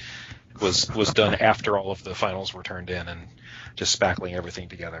that was done after all of the finals were turned in, and just spackling everything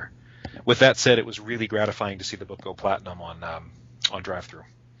together. With that said, it was really gratifying to see the book go platinum on drive-thru.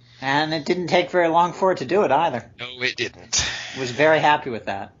 And it didn't take very long for it to do it either. No, it didn't. Was very happy with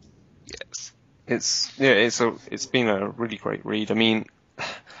that. Yes. It's been a really great read. I mean,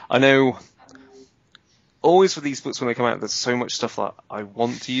 I know always with these books when they come out, there's so much stuff that I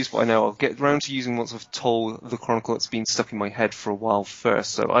want to use, but I know I'll get around to using once I've told the Chronicle that's been stuck in my head for a while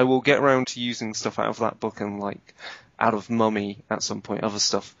first. So I will get around to using stuff out of that book and out of Mummy at some point, other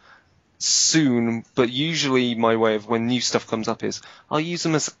stuff soon. But usually my way of when new stuff comes up is I'll use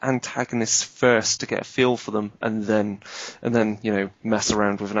them as antagonists first to get a feel for them, and then mess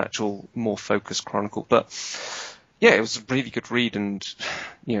around with an actual more focused Chronicle. But yeah, it was a really good read, and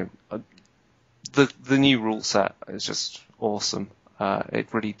the new rule set is just awesome.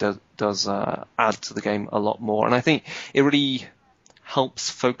 It really does add to the game a lot more, and I think it really helps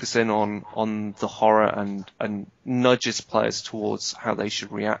focus in on the horror and nudges players towards how they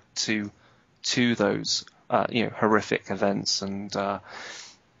should react to those horrific events, and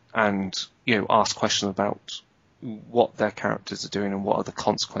ask questions about what their characters are doing and what are the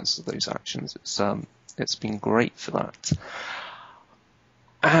consequences of those actions. It's been great for that.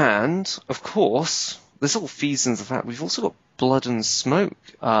 And, of course, this all feeds into the fact we've also got Blood and Smoke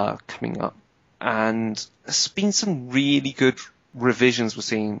coming up. And there's been some really good revisions we're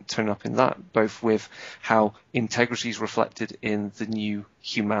seeing turn up in that, both with how integrity is reflected in the new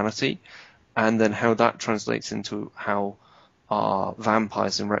humanity, and then how that translates into how our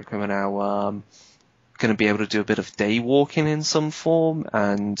vampires in Requiem are now going to be able to do a bit of day walking in some form,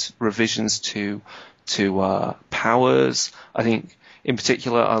 and revisions to powers. I think in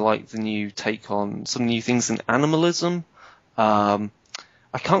particular I like the new take on some new things in animalism.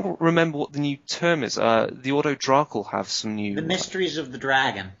 I can't remember what the new term is. The Auto Dracal have some new... The Mysteries of the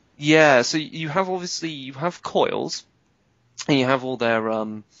Dragon. Yeah, so you have coils, and you have all their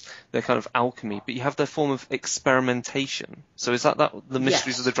kind of alchemy, but you have their form of experimentation. So is that the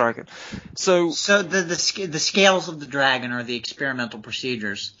Mysteries of the Dragon? So the scales of the dragon are the experimental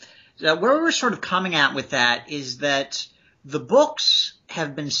procedures. Where we're sort of coming at with that is that the books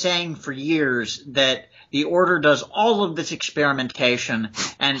have been saying for years that the Order does all of this experimentation,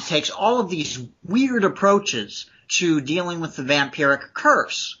 and it takes all of these weird approaches to dealing with the vampiric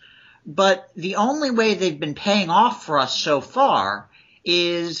curse. But the only way they've been paying off for us so far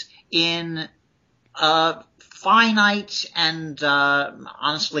is in a finite and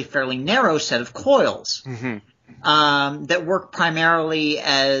honestly fairly narrow set of coils that work primarily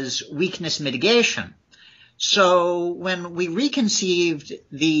as weakness mitigation. So when we reconceived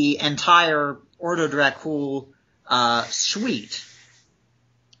the entire Ordo Dracul suite,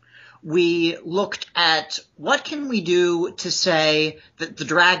 we looked at what can we do to say that the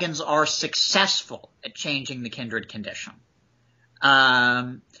dragons are successful at changing the kindred condition.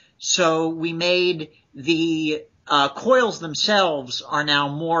 So we made the coils themselves are now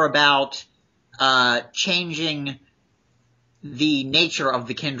more about changing the nature of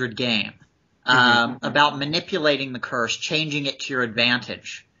the kindred game, about manipulating the curse, changing it to your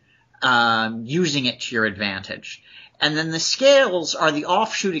advantage, using it to your advantage. And then the scales are the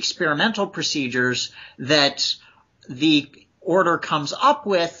offshoot experimental procedures that the Order comes up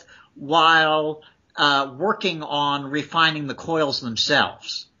with while working on refining the coils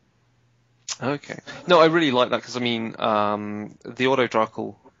themselves. Okay. No, I really like that because, I mean, the Auto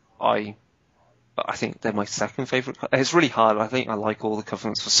Dracal, I think they're my second favourite. It's really hard. I think I like all the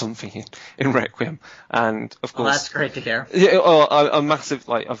covenants for something in Requiem, and of course, That's great to hear. Yeah, I'm massive.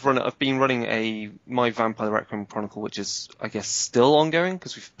 Like I've been running my Vampire the Requiem Chronicle, which is I guess still ongoing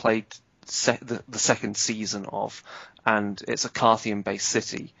because we've played the second season of, and it's a Carthian-based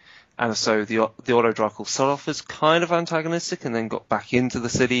city, and so the Auto Dracal started off as kind of antagonistic, and then got back into the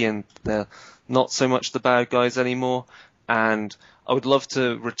city, and they're not so much the bad guys anymore, and I would love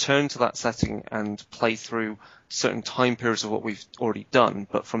to return to that setting and play through certain time periods of what we've already done,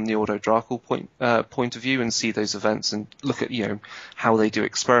 but from the Auto Dracal point of view, and see those events and look at how they do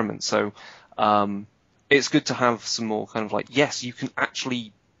experiments. So it's good to have some more kind of like, yes, you can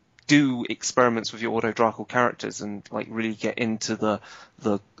actually do experiments with your Auto Dracal characters and like really get into the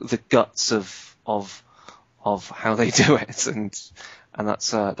guts of how they do it, and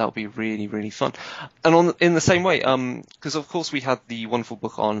that's that'll be really, really fun. And in the same way, because of course we had the wonderful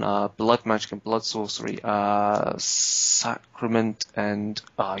book on blood magic and blood sorcery, Sacraments and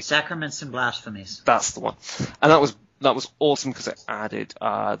Blasphemies. That's the one, and that was awesome because it added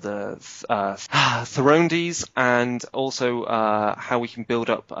the Therondes, and also how we can build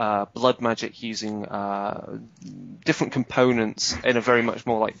up blood magic using different components in a very much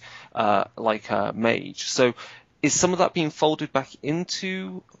more like a mage. So is some of that being folded back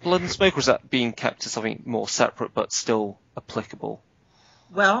into Blood and Smoke, or is that being kept to something more separate but still applicable?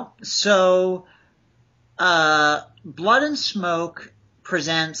 Well, so Blood and Smoke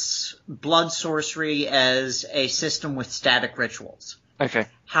presents blood sorcery as a system with static rituals. Okay.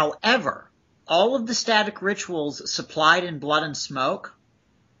 However, all of the static rituals supplied in Blood and Smoke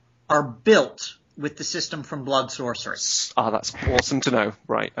are built with the system from Blood Sorcery. That's awesome to know.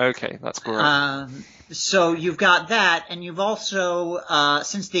 Right, okay, that's great. So you've got that, and you've also,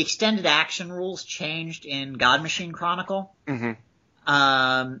 since the extended action rules changed in God Machine Chronicle,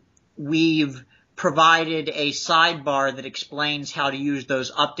 we've provided a sidebar that explains how to use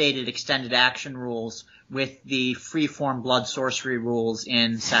those updated extended action rules with the freeform blood sorcery rules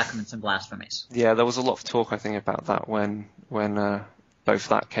in Sacraments and Blasphemies. Yeah, there was a lot of talk, I think, about that when both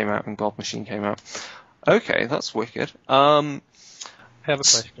that came out and God Machine came out. Okay, that's wicked. I have a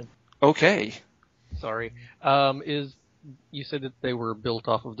question. Okay. Sorry. You said that they were built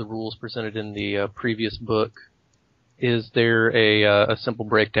off of the rules presented in the previous book. Is there a simple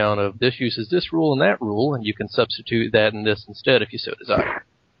breakdown of this uses this rule and that rule, and you can substitute that and this instead if you so desire?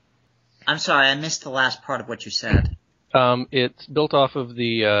 I'm sorry, I missed the last part of what you said. It's built off of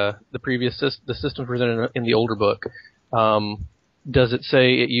the previous the system presented in the older book. Does it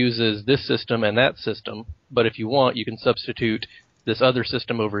say it uses this system and that system, but if you want, you can substitute this other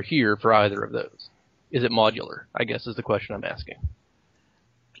system over here for either of those? Is it modular, I guess is the question I'm asking.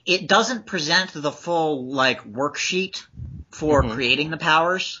 It doesn't present the full, worksheet for creating the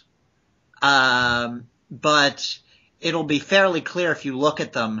powers. but it'll be fairly clear if you look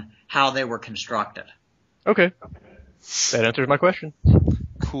at them how they were constructed. Okay. That answers my question.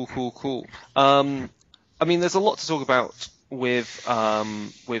 Cool. I mean, there's a lot to talk about with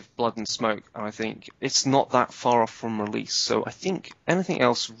Blood and Smoke, and I think it's not that far off from release. So I think anything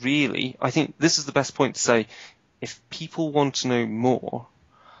else really, I think this is the best point to say, if people want to know more,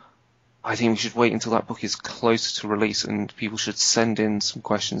 I think we should wait until that book is closer to release, and people should send in some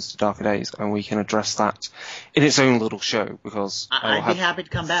questions to Darker Days, and we can address that in its own little show, because I'd be happy to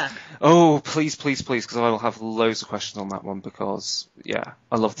come back. Oh, please, because I will have loads of questions on that one, because, yeah,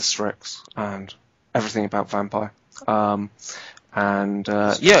 I love the Strix and everything about Vampire. Just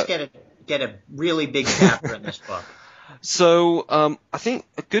get a really big chapter in this book. So, I think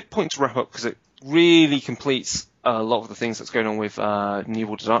a good point to wrap up, because it really completes a lot of the things that's going on with New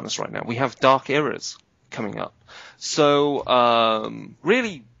World of Darkness right now. We have Dark Eras coming up. So,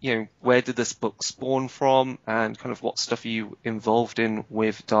 really, where did this book spawn from, and kind of what stuff are you involved in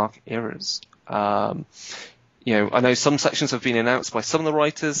with Dark Eras? I know some sections have been announced by some of the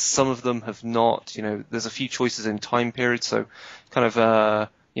writers, some of them have not. There's a few choices in time period, so kind of,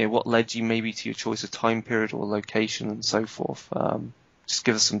 what led you maybe to your choice of time period or location and so forth. Just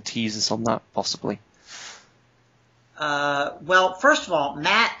give us some teasers on that, possibly. Well, first of all,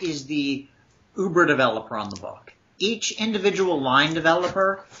 Matt is the Uber developer on the book. Each individual line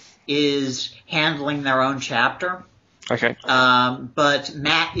developer is handling their own chapter. Okay. But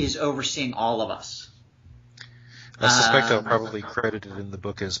Matt is overseeing all of us. I suspect I'll probably credit it in the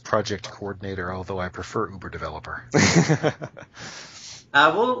book as project coordinator, although I prefer Uber developer.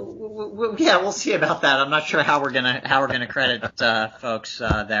 We'll see about that. I'm not sure how we're gonna credit folks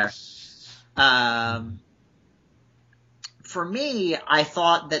there. For me, I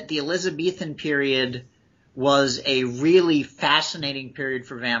thought that the Elizabethan period was a really fascinating period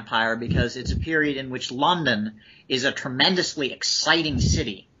for Vampire, because it's a period in which London is a tremendously exciting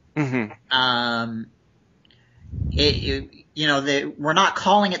city. Mm-hmm. We're not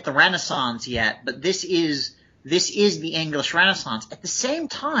calling it the Renaissance yet, but this is the English Renaissance. At the same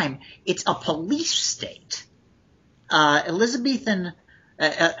time, it's a police state. Elizabethan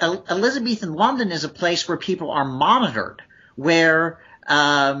London is a place where people are monitored, where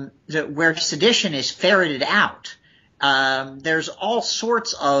sedition is ferreted out. There's all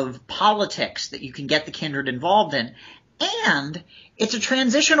sorts of politics that you can get the Kindred involved in, and it's a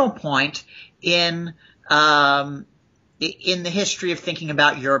transitional point in the history of thinking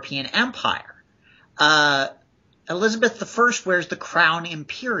about European empire. Elizabeth I wears the crown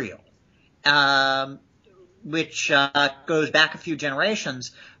imperial, which goes back a few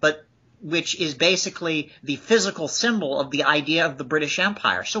generations, but which is basically the physical symbol of the idea of the British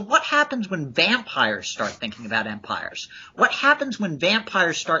Empire. So what happens when vampires start thinking about empires? What happens when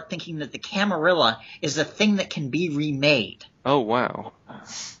vampires start thinking that the Camarilla is a thing that can be remade? Oh, wow.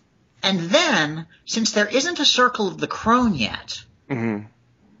 And then, since there isn't a Circle of the Crone yet, Mm-hmm.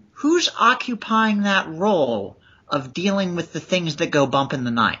 who's occupying that role of dealing with the things that go bump in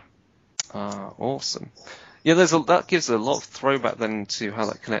the night? Awesome. Yeah, that gives a lot of throwback then to how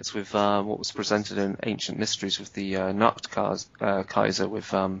that connects with what was presented in Ancient Mysteries with the Nacht-Kaiser,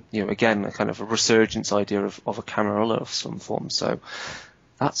 with again a kind of a resurgence idea of a Camarilla of some form. So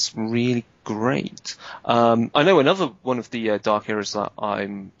that's really great. I know another one of the Dark Eras that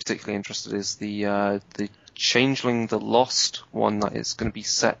I'm particularly interested in is the Changeling the Lost one that is going to be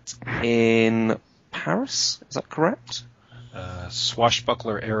set in Paris. Is that correct?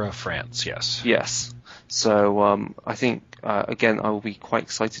 Swashbuckler era France, yes. Yes. So I think, again, I will be quite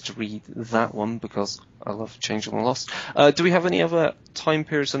excited to read that one because I love Changeling the Lost. Do we have any other time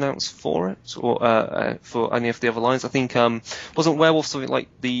periods announced for it, or for any of the other lines? I think, wasn't Werewolf something like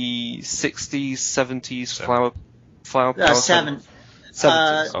the 60s, 70s, flower power? 70s.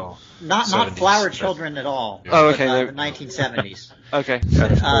 Not 70s, Flower Children at all. Oh, okay. The 1970s. Okay.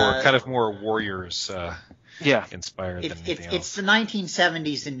 Kind of more warriors inspired than anything else. It's the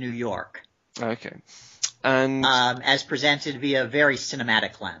 1970s in New York. Okay. And as presented via a very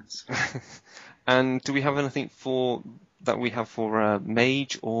cinematic lens. And do we have anything that we have for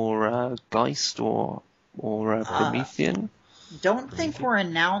Mage or Geist or Promethean? Don't think we're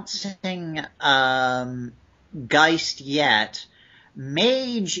announcing Geist yet.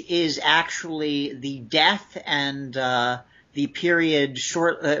 Mage is actually the death and the period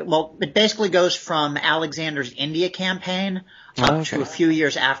it basically goes from Alexander's India campaign up to a few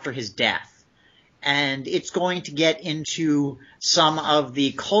years after his death. And it's going to get into some of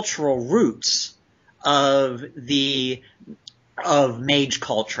the cultural roots of mage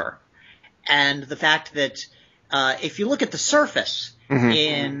culture. And the fact that if you look at the surface Mhm.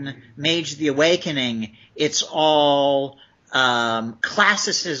 in Mage the Awakening, it's all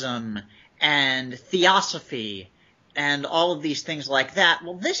classicism and theosophy and all of these things like that.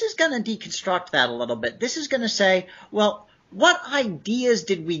 Well, this is going to deconstruct that a little bit. This is going to say, well, what ideas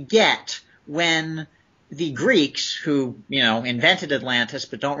did we get when the Greeks, who, invented Atlantis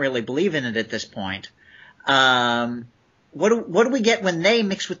but don't really believe in it at this point, what do we get when they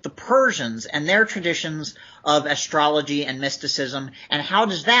mix with the Persians and their traditions of astrology and mysticism, and how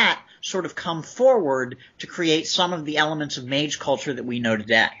does that sort of come forward to create some of the elements of mage culture that we know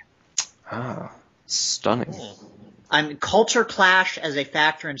today? Ah, stunning. Culture clash as a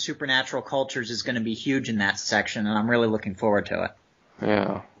factor in supernatural cultures is going to be huge in that section, and I'm really looking forward to it.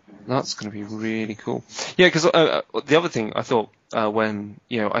 Yeah, that's going to be really cool. Yeah, because the other thing I thought when,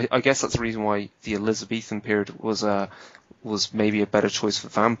 I guess that's the reason why the Elizabethan period was maybe a better choice for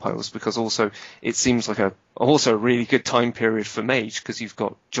vampires, because also it seems like also a really good time period for mage, because you've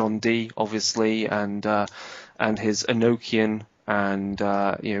got John Dee obviously and his Enochian and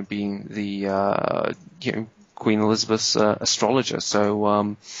being the Queen Elizabeth's astrologer. So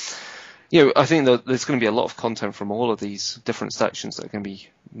I think that there's going to be a lot of content from all of these different sections that are going to be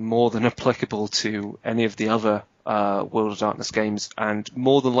more than applicable to any of the other World of Darkness games, and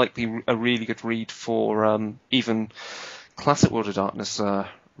more than likely a really good read for even classic World of Darkness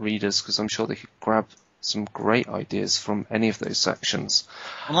readers, because I'm sure they could grab some great ideas from any of those sections.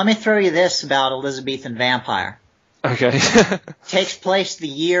 Well, let me throw you this about Elizabethan Vampire. Okay. Takes place the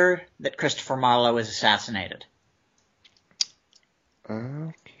year that Christopher Marlowe is assassinated.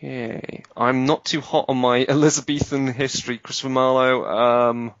 Okay. I'm not too hot on my Elizabethan history, Christopher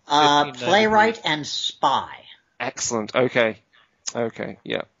Marlowe. Playwright and spy. Excellent. Okay,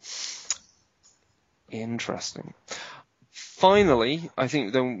 yeah. Interesting. Finally, I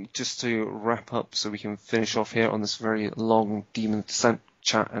think then just to wrap up so we can finish off here on this very long Demon Descent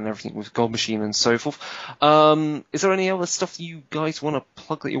chat and everything with God Machine and so forth. Is there any other stuff you guys want to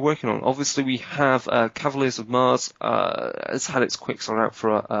plug that you're working on? Obviously, we have Cavaliers of Mars. It's had its quick sort out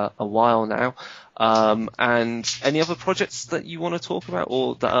for a while now. And any other projects that you want to talk about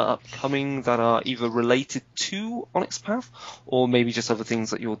or that are upcoming that are either related to Onyx Path or maybe just other things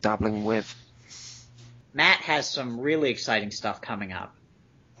that you're dabbling with? Matt has some really exciting stuff coming up.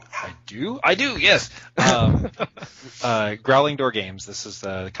 I do, yes. Growling Door Games. This is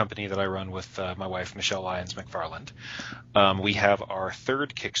the company that I run with my wife, Michelle Lyons McFarland. We have our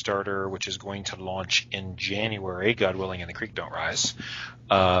third Kickstarter, which is going to launch in January, God willing, and the creek don't rise,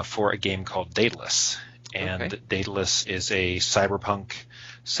 for a game called Daedalus. And okay. Daedalus is a cyberpunk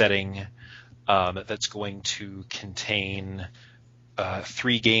setting that's going to contain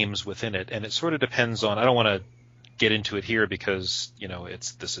 3 games within it, and it sort of depends on. I don't want to get into it here because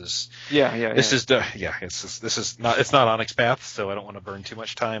it's not Onyx Path, so I don't want to burn too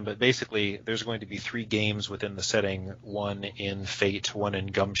much time. But basically, there's going to be 3 games within the setting: one in Fate, one in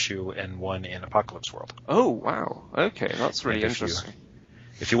Gumshoe, and one in Apocalypse World. Oh wow! Okay, that's really interesting.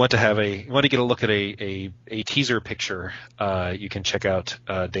 If you want to get a look at a teaser picture, you can check out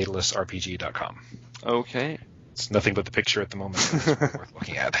DaedalusRPG.com. Okay. It's nothing but the picture at the moment. It's worth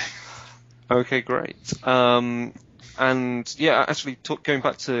looking at. Okay, great. And yeah, actually, going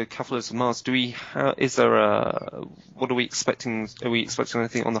back to Cavaliers of Mars, what are we expecting? Are we expecting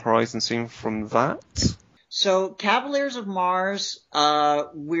anything on the horizon soon from that? So, Cavaliers of Mars,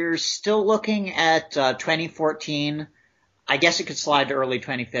 we're still looking at 2014. I guess it could slide to early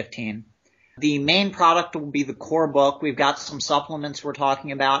 2015. The main product will be the core book. We've got some supplements we're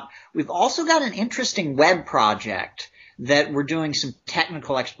talking about. We've also got an interesting web project that we're doing some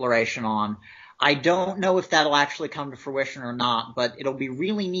technical exploration on. I don't know if that'll actually come to fruition or not, but it'll be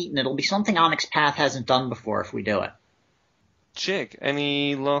really neat, and it'll be something Onyx Path hasn't done before if we do it. Jig,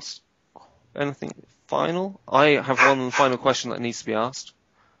 anything final? I have one final question that needs to be asked.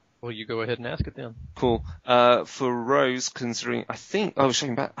 Well, you go ahead and ask it then. Cool. For Rose, considering, I was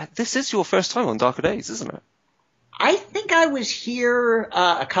checking back, this is your first time on Darker Days, isn't it? I think I was here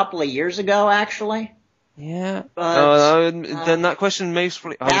a couple of years ago, actually. Yeah. But, then that question may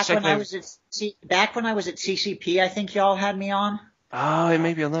probably... Back when I was at CCP, I think y'all had me on. Oh, it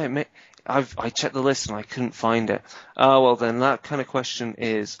may be on there. I checked the list and I couldn't find it. Well, then that kind of question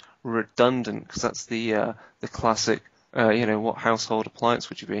is redundant, because that's the classic... what household appliance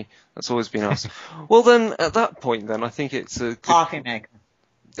would you be? That's always been asked. Well, then, at that point, then, I think it's a... Coffee maker.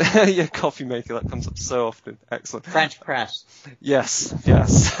 Yeah, coffee maker. That comes up so often. Excellent. French press. Yes.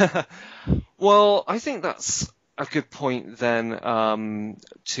 Well, I think that's a good point then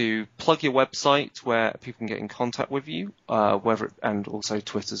to plug your website where people can get in contact with you, and also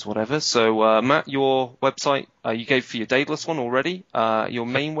Twitter's, whatever. So, Matt, your website, you gave for your Daedalus one already. Your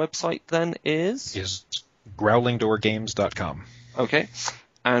main website then is growlingdoorgames.com. Okay.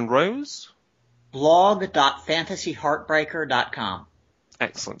 And Rose? blog.fantasyheartbreaker.com.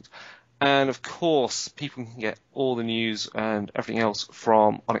 Excellent. And of course, people can get all the news and everything else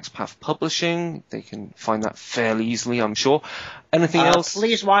from Onyx Path Publishing. They can find that fairly easily, I'm sure. Anything else?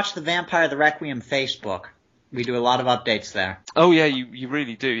 Please watch the Vampire the Requiem Facebook. We do a lot of updates there. Oh yeah, you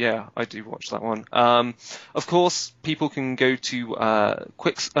really do. Yeah, I do watch that one. Of course, people can go to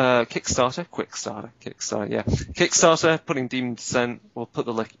Kickstarter, yeah. Kickstarter, putting Demon Descent. We'll put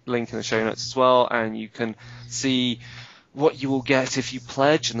the link in the show notes as well, and you can see what you will get if you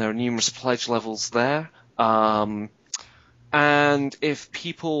pledge, and there are numerous pledge levels there. And if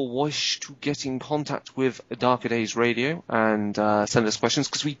people wish to get in contact with Darker Days Radio and send us questions,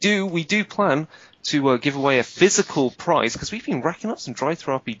 because we do plan to give away a physical prize, because we've been racking up some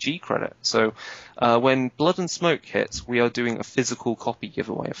Drive-Thru RPG credit. So when Blood and Smoke hits, we are doing a physical copy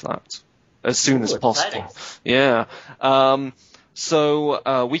giveaway of that as soon as possible. Yeah.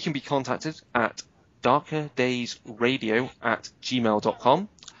 So we can be contacted at darkerdaysradio@gmail.com,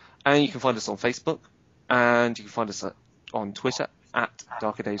 and you can find us on Facebook, and you can find us on Twitter at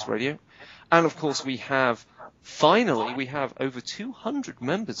Darker Days Radio. And of course, we have over 200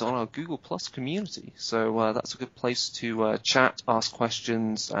 members on our Google Plus community. So that's a good place to chat, ask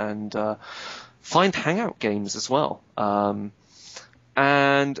questions, and find Hangout games as well.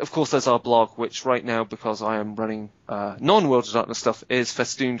 And of course, there's our blog, which right now, because I am running non-World of Darkness stuff, is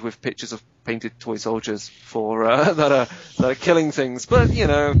festooned with pictures of painted toy soldiers for that are killing things. But you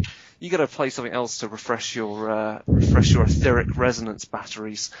know, you got to play something else to refresh your etheric resonance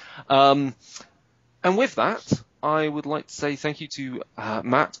batteries. And with that, I would like to say thank you to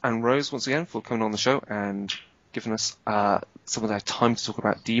Matt and Rose once again for coming on the show and giving us some of their time to talk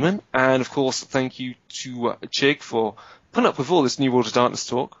about Demon. And of course, thank you to Chig for putting up with all this New World of Darkness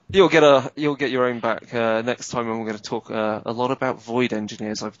talk. You'll get your own back next time, when we're going to talk a lot about Void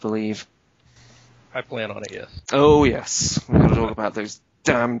Engineers, I believe. I plan on it, yes. Oh yes, we're going to talk about those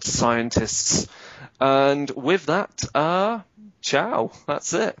damned scientists. And with that, ciao.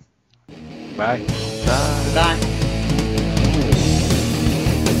 That's it. Bye. Bye. Bye.